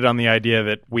predicated on the idea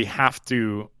that we have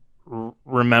to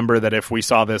remember that if we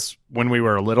saw this when we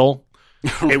were little,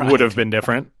 it would have been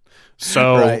different.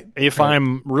 So if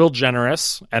I'm real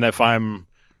generous and if I'm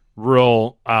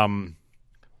real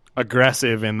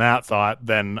aggressive in that thought,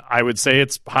 then I would say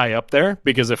it's high up there,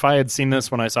 because if I had seen this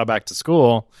when I saw Back to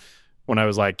School when I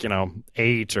was like,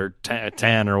 8 or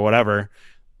 10 or whatever,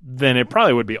 then it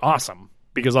probably would be awesome,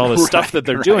 because all the stuff that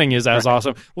they're doing is as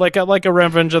awesome. Like a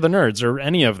Revenge of the Nerds or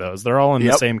any of those. They're all in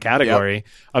the same category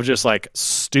of just like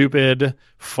stupid,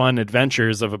 fun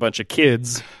adventures of a bunch of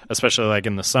kids, especially like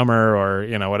in the summer or,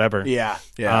 whatever. Yeah.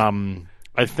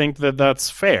 I think that that's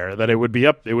fair, that it would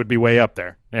be way up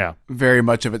there. Yeah. Very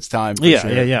much of its time.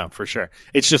 Yeah, for sure.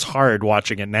 It's just hard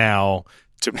watching it now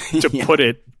to put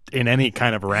it in any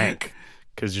kind of rank,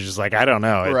 because you're just like, I don't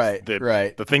know.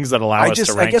 The things that allow us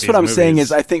to rank I guess what I'm saying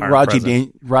is I think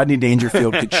Rodney Rodney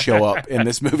Dangerfield could show up in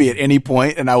this movie at any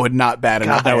point, and I would not bat an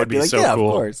eye. That would be like, so yeah, cool.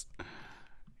 Of course.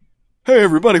 Hey,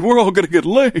 everybody, we're all going to get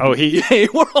laid. Oh, hey,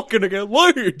 we're all going to get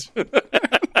laid.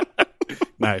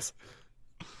 Nice.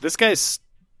 This guy's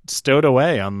stowed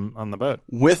away on the boat.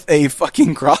 With a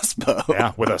fucking crossbow.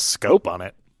 Yeah, with a scope on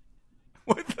it.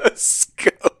 With a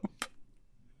scope.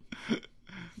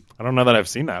 I don't know that I've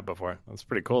seen that before. That's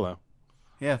pretty cool, though.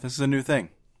 Yeah, this is a new thing.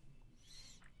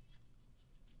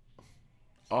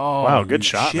 Oh, wow, good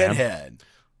shot, shithead. man.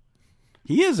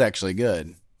 He is actually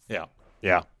good.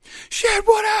 Yeah. Shit,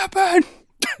 what happened?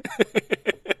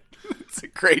 It's a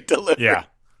great delivery. Yeah.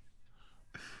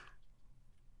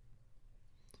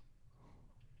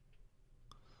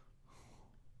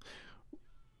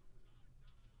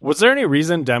 Was there any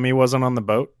reason Demi wasn't on the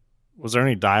boat? Was there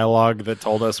any dialogue that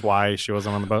told us why she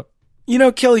wasn't on the boat? You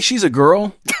know, Kelly, she's a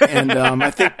girl, and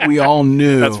I think we all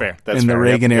knew That's fair. That's in the fair.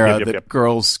 Reagan Yep, era yep. that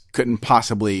girls couldn't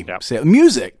possibly say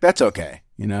music. That's okay,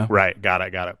 you know? Right. Got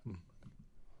it.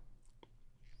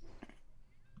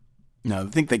 No, I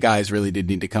think the guys really did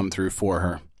need to come through for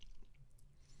her.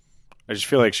 I just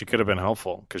feel like she could have been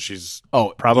helpful because she's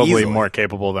probably easily. more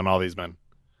capable than all these men.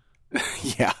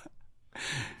 Yeah.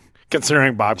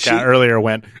 Considering Bobcat earlier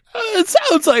went, it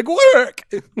sounds like work.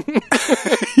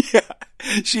 Yeah.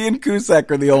 She and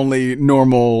Cusack are the only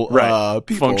normal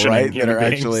people, Functioning right? That human are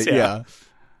beings, actually, yeah.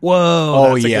 Whoa.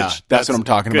 Oh, that's a yeah. good- That's what I'm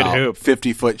talking good about. hoop.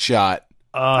 50-foot shot.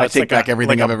 I It's take back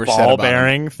everything like I've ever ball said about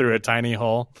bearing through a tiny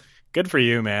hole. Good for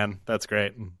you, man. That's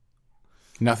great.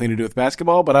 Nothing to do with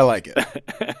basketball, but I like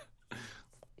it.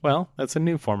 Well, that's a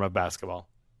new form of basketball.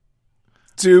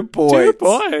 2 points. 2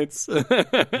 points.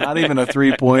 Not even a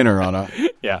 3-pointer on a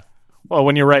Yeah. Well,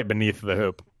 when you're right beneath the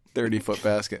hoop. 30-foot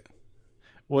basket.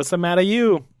 What's the matter,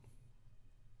 you?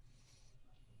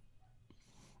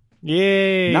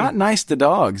 Yay. Not nice to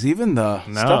dogs. Even the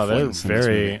No, stufflings they're in this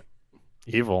very movie.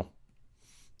 evil.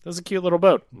 That's a cute little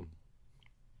boat.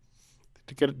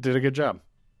 Did a good job.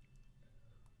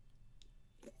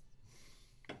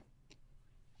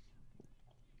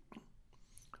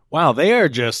 Wow, they are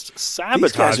just These guys are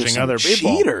sabotaging some other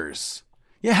people. cheaters.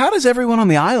 Yeah, how does everyone on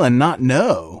the island not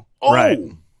know? Oh, Right.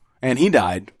 And he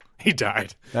died. He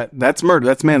died. That's murder.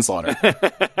 That's manslaughter.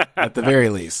 At the very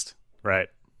least. Right.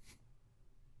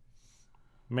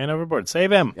 Man overboard.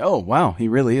 Save him. Oh, wow. He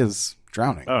really is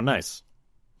drowning. Oh, nice.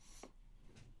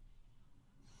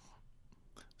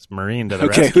 It's Marine to the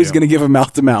rescue. Okay, who's going to give him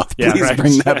mouth to mouth? Yeah, Please right.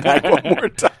 bring that back one more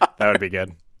time. That would be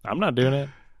good. I'm not doing it.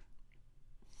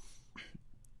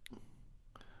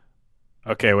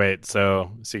 Okay, wait.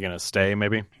 So is he going to stay,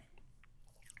 maybe?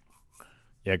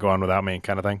 Yeah, go on without me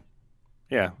kind of thing.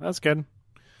 Yeah, that's good.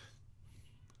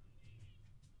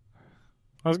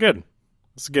 That was good.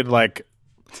 It's a good, like,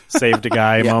 saved a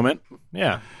guy Yeah. moment.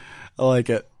 Yeah. I like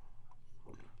it.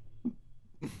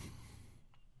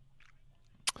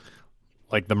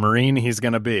 Like the Marine he's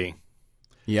going to be.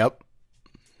 Yep.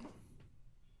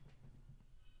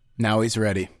 Now he's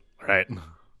ready. Right.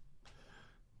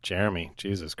 Jeremy,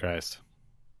 Jesus Christ.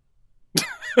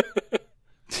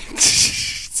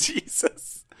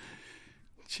 Jesus.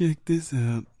 Check this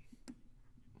out.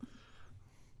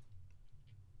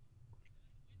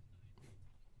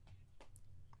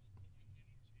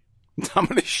 I'm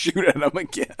going to shoot at him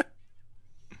again.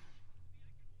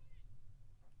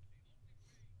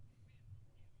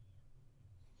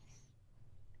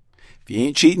 If you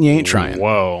ain't cheating, you ain't trying.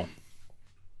 Whoa.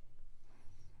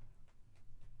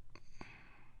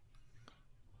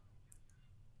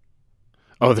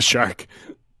 Oh, the shark.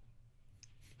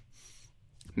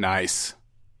 Nice.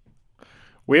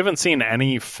 We haven't seen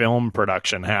any film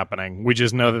production happening. We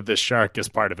just know that this shark is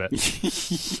part of it.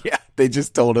 Yeah, they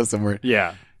just told us and we're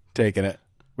Yeah. taking it.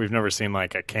 We've never seen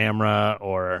like a camera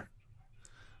or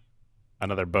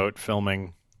another boat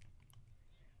filming.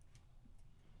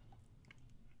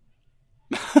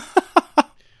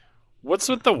 What's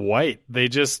with the white? They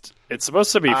just, it's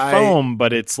supposed to be foam,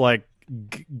 but it's like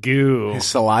goo. His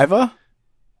saliva?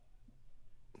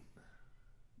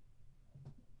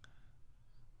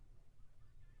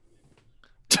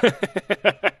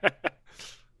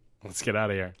 Let's get out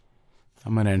of here.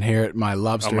 I'm going to inherit my Oh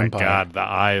lobster my empire. God, the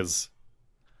eyes.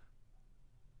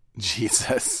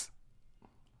 Jesus.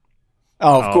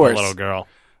 Oh, of course. The little girl.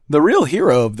 The real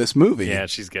hero of this movie. Yeah,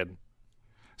 she's good.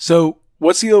 So,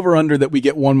 what's the over-under that we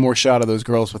get one more shot of those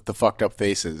girls with the fucked up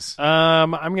faces?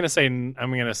 I'm gonna say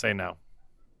no.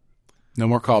 No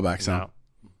more callbacks, huh? No.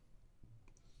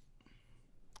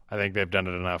 I think they've done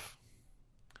it enough.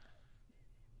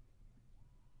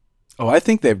 Oh, I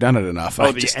think they've done it enough. Oh,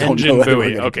 I the just don't know engine whether we're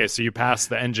buoy. gonna- Okay, so you pass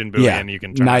the engine buoy Yeah. and you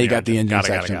can turn Now on you got the engine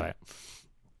section. Got it.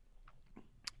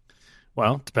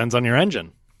 Well, it depends on your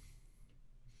engine.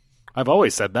 I've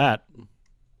always said that.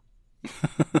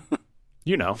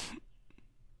 You know.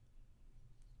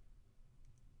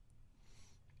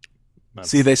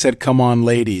 See, they said, come on,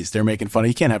 ladies. They're making fun of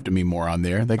you. Can't have to be more on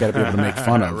there. They got to be able to make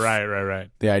fun of Right.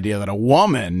 the idea that a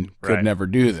woman could Right. never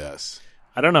do this.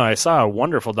 I don't know. I saw a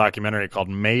wonderful documentary called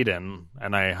Maiden,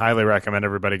 and I highly recommend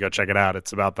everybody go check it out.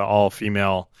 It's about the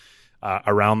all-female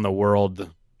around the world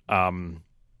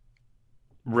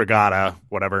regatta,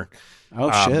 whatever.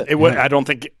 Oh, shit. It was.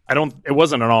 It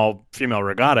wasn't an all-female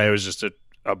regatta. It was just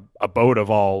a boat of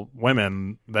all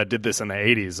women that did this in the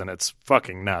 80s, and it's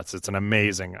fucking nuts. It's an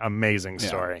amazing, amazing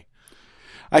story.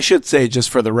 I should say, just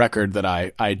for the record, that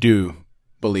I do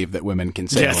believe that women can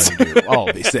sail Yes. and do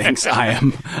all these things. I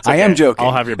am joking.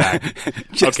 I'll have your back.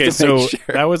 Just Okay, to so make sure.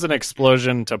 that was an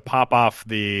explosion to pop off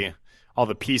the all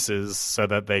the pieces so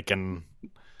that they can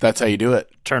That's how you do it.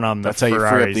 turn on the That's how you free up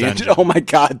Ferrari's the engine. engine. Oh my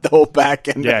God, the whole back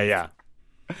end. Yeah.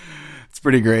 It's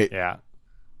pretty great. Yeah.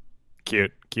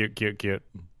 Cute.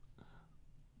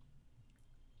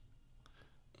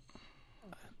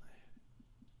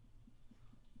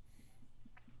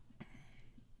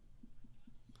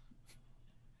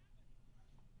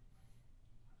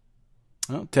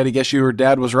 Well, Teddy, guess your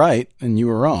dad was right and you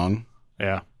were wrong.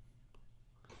 Yeah.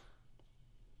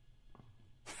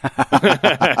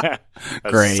 That's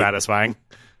Great. satisfying.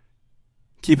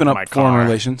 Keeping up My foreign car.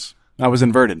 relations. I was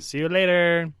inverted. See you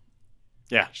later.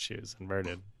 Yeah, she was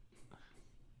inverted.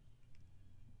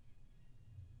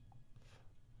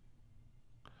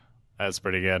 That's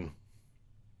pretty good.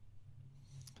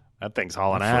 That thing's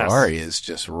hauling ass. Ferrari is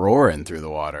just roaring through the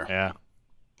water. Yeah.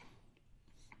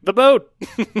 The boat.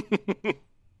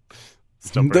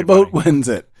 Still The pretty boat funny. wins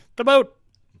it. The boat.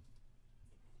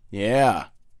 Yeah.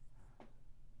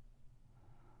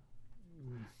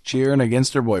 Cheering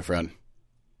against her boyfriend.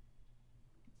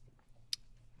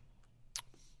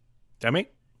 Demi?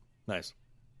 Nice.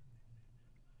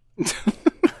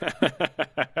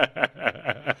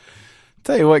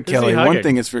 Tell you what, Who's he Kelly, one hugging?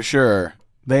 thing is for sure.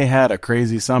 They had a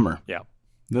crazy summer. Yeah.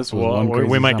 This was Well, one crazy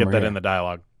we might get summer that here. in the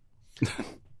dialogue.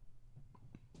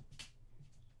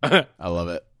 I love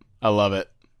it. I love it.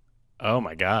 Oh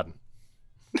my god.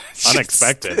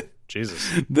 Unexpected. Jesus.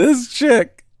 This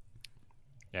chick.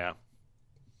 Yeah.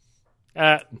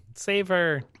 Save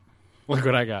her. Look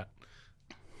what I got.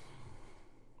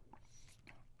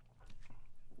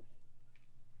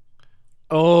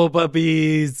 Oh,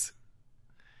 puppies.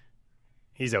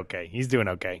 He's okay. He's doing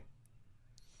okay.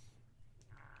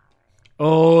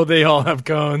 Oh, they all have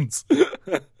cones.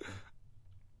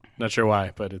 Not sure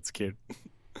why, but it's cute.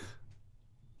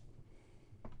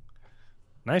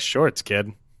 Nice shorts,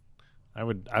 kid. I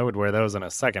would wear those in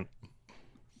a second.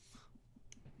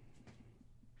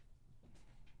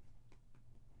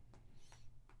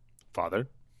 Father.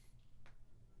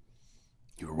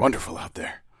 You were wonderful out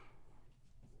there.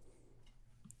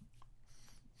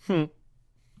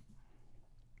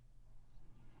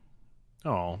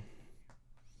 Oh.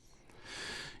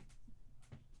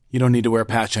 You don't need to wear a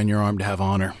patch on your arm to have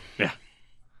honor. Yeah.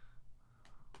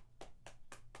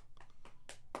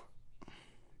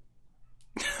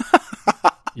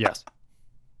 Yes.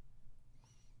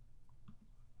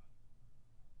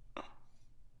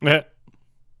 Yeah.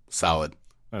 Solid.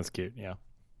 That's cute, yeah.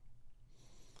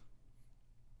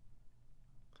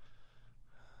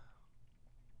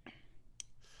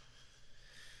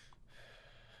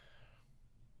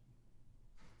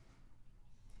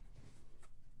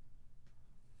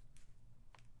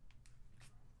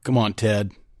 Come on,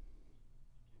 Ted.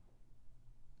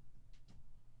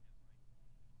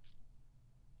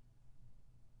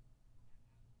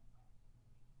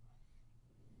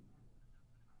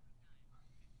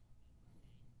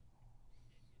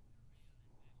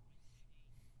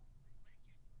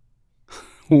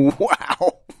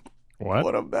 Wow.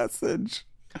 What? a message.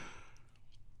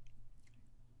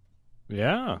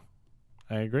 Yeah.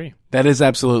 I agree. That is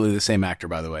absolutely the same actor,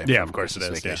 by the way. Yeah, from of course it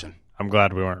Christmas is. Yeah. Vacation. I'm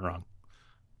glad we weren't wrong.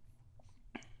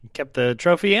 Kept the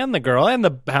trophy and the girl and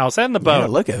the house and the boat. Yeah,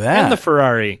 look at that. And the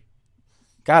Ferrari.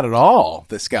 Got it all,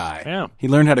 this guy. Yeah. He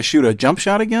learned how to shoot a jump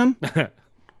shot again?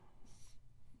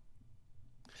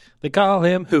 They call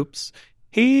him Hoops.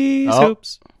 He's Oh.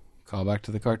 Hoops. Call back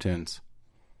to the cartoons.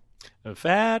 A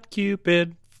fat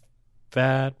Cupid.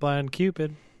 Fat blind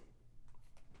Cupid.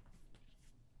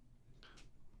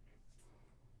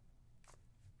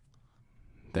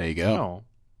 There you go. Oh.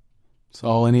 It's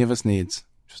all any of us needs.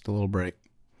 Just a little break.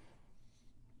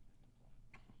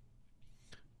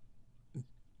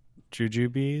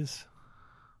 Jujubes.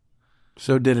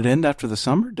 So did it end after the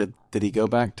summer? Did he go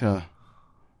back to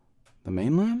the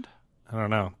mainland? I don't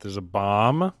know. There's a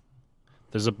bomb.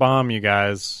 There's a bomb, you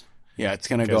guys. Yeah, it's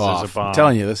gonna Because go there's a off. bomb. I'm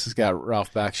telling you, this has got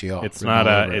Ralph Bakshi all. It's written not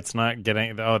all over it. it's not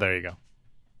getting oh, there you go.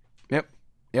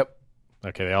 Yep.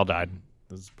 Okay, they all died.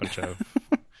 There's a bunch of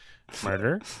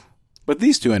murder. But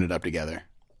these two ended up together.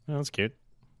 Oh, that's cute.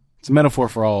 It's a metaphor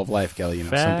for all of life, Kelly. You know,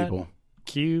 Fat some people.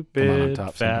 Cupid, Come on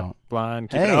top, fat, somehow. blind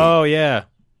Cupid. Hey. Oh, yeah.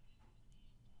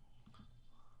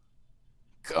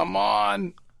 Come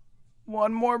on,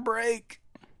 one more break.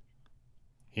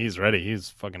 He's ready. He's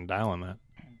fucking dialing that.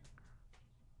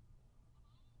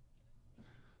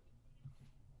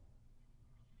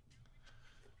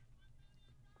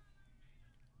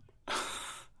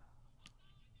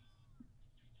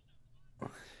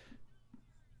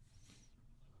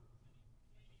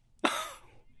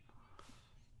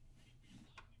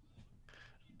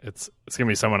 It's gonna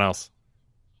be someone else.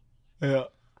 Yeah.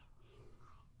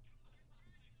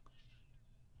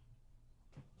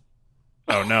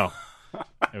 Oh, no.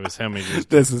 It was him. He just...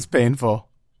 This is painful.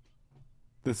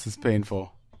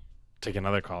 Take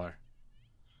another caller.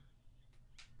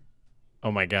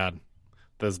 Oh, my God.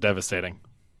 That's devastating.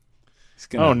 He's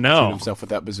gonna no. shoot himself with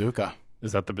that bazooka.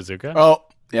 Is that the bazooka? Oh,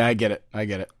 yeah, I get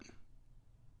it.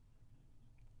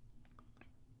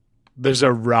 There's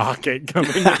a rocket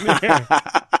coming in here.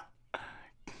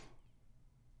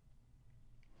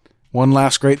 One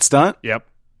last great stunt. Yep.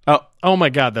 Oh. Oh, my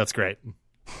God. That's great.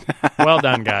 Well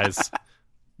done, guys.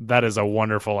 That is a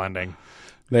wonderful ending.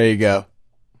 There you go.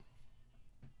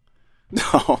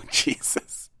 Oh,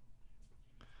 Jesus.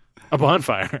 A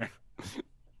bonfire.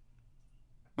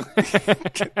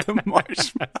 Get the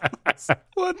marshmallows.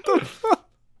 What the fuck?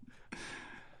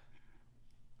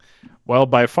 Well,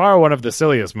 by far one of the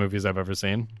silliest movies I've ever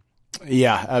seen.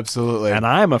 Yeah, absolutely. And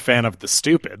I'm a fan of The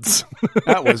Stupids.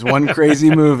 That was one crazy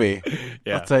movie.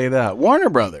 Yeah. I'll tell you that. Warner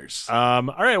Brothers. All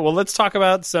right, well, let's talk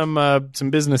about some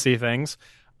businessy things.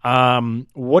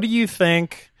 What do you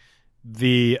think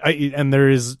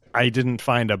I didn't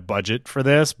find a budget for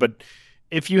this, but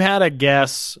if you had a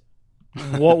guess,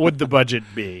 what would the budget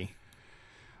be?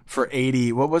 For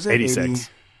 80, what was it? 86.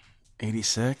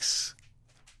 86?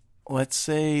 Let's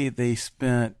say they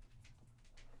spent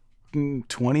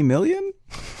 20 million?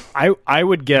 I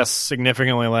would guess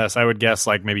significantly less. I would guess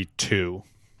like maybe 2.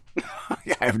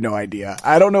 I have no idea.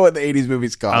 I don't know what the 80s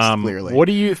movies cost, clearly. What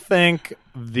do you think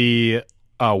the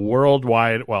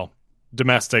worldwide, well,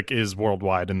 domestic is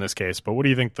worldwide in this case, but what do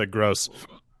you think the gross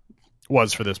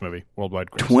was for this movie?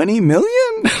 Worldwide gross. 20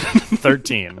 million?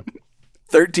 13.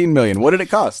 13 million. What did it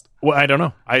cost? Well, I don't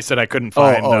know. I said I couldn't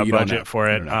find a budget for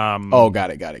it. Got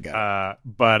it.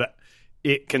 But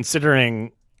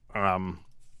considering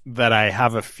that I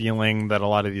have a feeling that a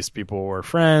lot of these people were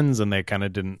friends and they kind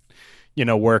of didn't,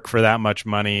 work for that much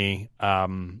money.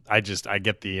 I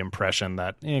get the impression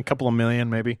that a couple of million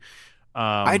maybe.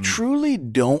 I truly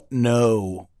don't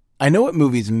know. I know what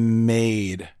movies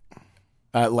made,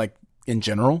 like in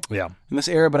general, in this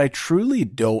era, but I truly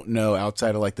don't know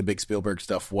outside of like the big Spielberg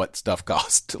stuff what stuff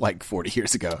cost like 40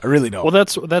 years ago. I really don't. Well,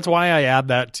 that's why I add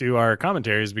that to our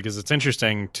commentaries, because it's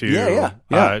interesting to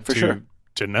for sure.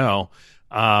 to know.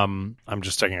 I'm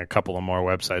just checking a couple of more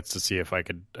websites to see if I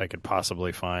could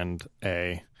possibly find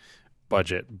a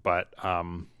budget, but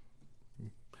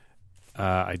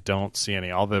I don't see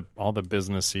any. All the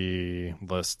businessy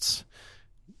lists.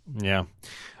 Yeah.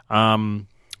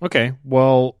 Okay.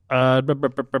 Well. Oh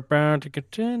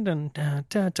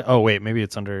wait, maybe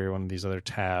it's under one of these other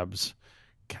tabs.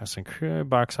 Cast and crew,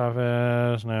 box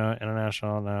office. No,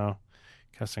 international. No,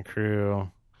 cast and crew.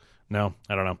 No,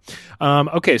 I don't know.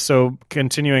 Okay, so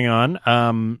continuing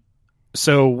on.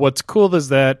 So what's cool is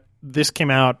that this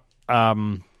came out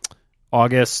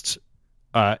August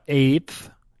 8th,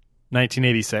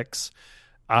 1986.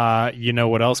 You know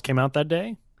what else came out that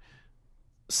day?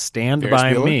 Stand Ferris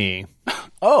By Bueller? Me.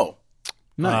 Oh,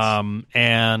 nice.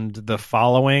 And the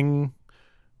following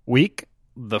week,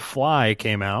 The Fly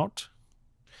came out.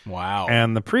 Wow.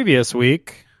 And the previous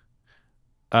week,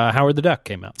 Howard the Duck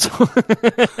came out. So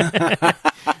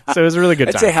it was a really good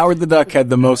time. I'd say Howard the Duck had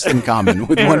the most in common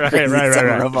with one crazy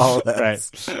summer of all of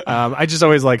this. Right. I just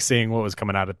always like seeing what was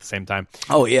coming out at the same time.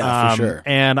 Oh, yeah, for sure.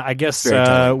 And I guess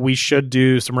we should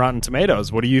do some Rotten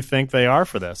Tomatoes. What do you think they are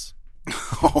for this?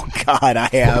 Oh, God, I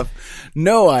have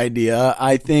no idea.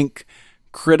 I think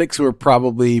critics were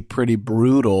probably pretty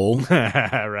brutal.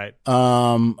 Right.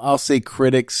 I'll say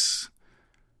critics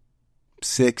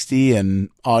 60 and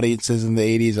audiences in the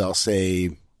 80s, I'll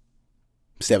say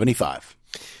 75.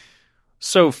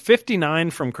 So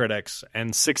 59 from critics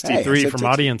and 63 from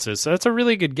audiences. So that's a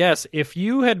really good guess. If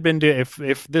you had been if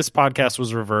this podcast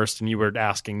was reversed and you were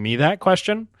asking me that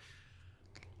question,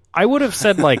 I would have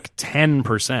said like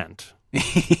 10%.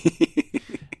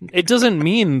 It doesn't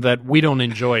mean that we don't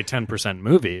enjoy 10%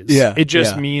 movies. Yeah, it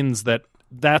just means that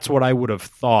that's what I would have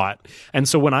thought. And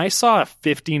so when I saw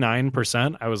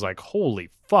 59%, I was like, holy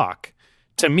fuck.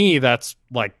 To me, that's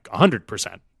like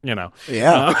 100%.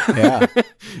 Yeah.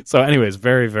 So anyways,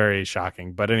 very, very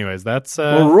shocking. But anyways, that's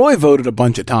well, Roy voted a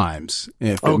bunch of times.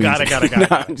 Got it. No,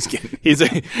 I'm just kidding. He's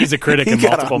a critic in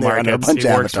multiple markets. He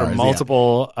works for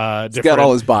multiple different got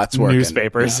all his bots working.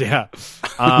 Newspapers. Yeah.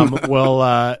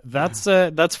 Well,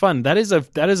 that's fun. That is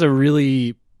a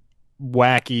really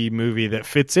wacky movie that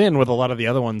fits in with a lot of the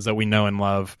other ones that we know and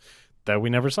love that we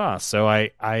never saw. So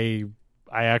I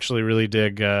actually really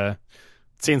dig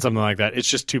seeing something like that. It's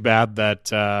just too bad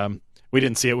that we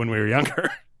didn't see it when we were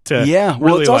younger. to well,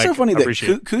 really it's also like, funny that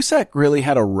appreciate. Cusack really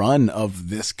had a run of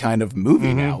this kind of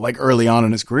movie now, like early on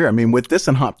in his career. I mean, with this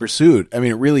and Hot Pursuit, I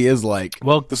mean, it really is like,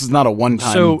 Well, this is not a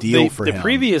one-time deal for him. The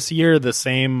previous year, the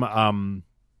same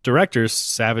directors,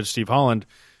 Savage Steve Holland,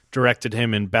 directed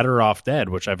him in Better Off Dead,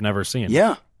 which I've never seen.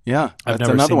 Yeah. I've That's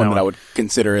never another seen one that that I one. would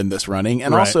consider in this running.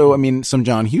 And Right. also, I mean, some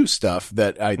John Hughes stuff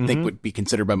that I think would be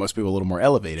considered by most people a little more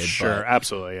elevated. Sure, but,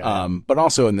 absolutely. Yeah. but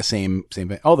also in the same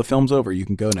vein. Oh, the film's over. You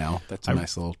can go now. That's a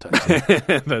nice little touch.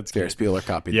 That's Ferris Bueller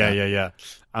copied Yeah, that.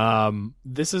 yeah.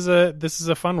 This is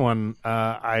a fun one.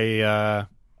 I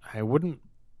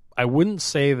wouldn't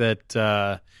say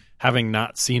that having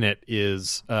not seen it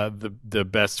is the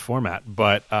best format,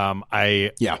 but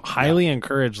I highly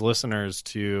encourage listeners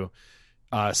to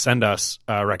send us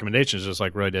recommendations, just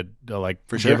like Roy did.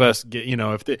 Give us,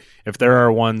 if there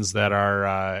are ones that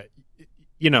are,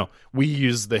 we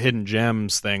use the hidden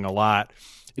gems thing a lot.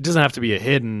 It doesn't have to be a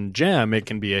hidden gem; it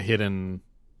can be a hidden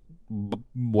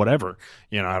whatever.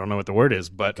 I don't know what the word is,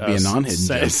 but Be a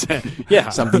non-hidden gem. Yeah,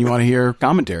 Something you want to hear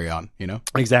commentary on.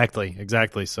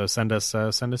 Exactly. So send us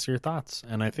your thoughts,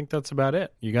 and I think that's about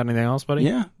it. You got anything else, buddy?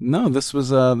 Yeah, no, this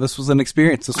was an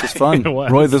experience. This was fun. It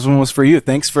was. Roy, this one was for you.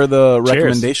 Thanks for the Cheers.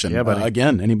 recommendation. Yeah, buddy.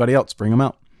 Again, anybody else, bring them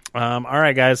out. All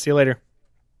right, guys. See you later.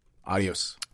 Adios.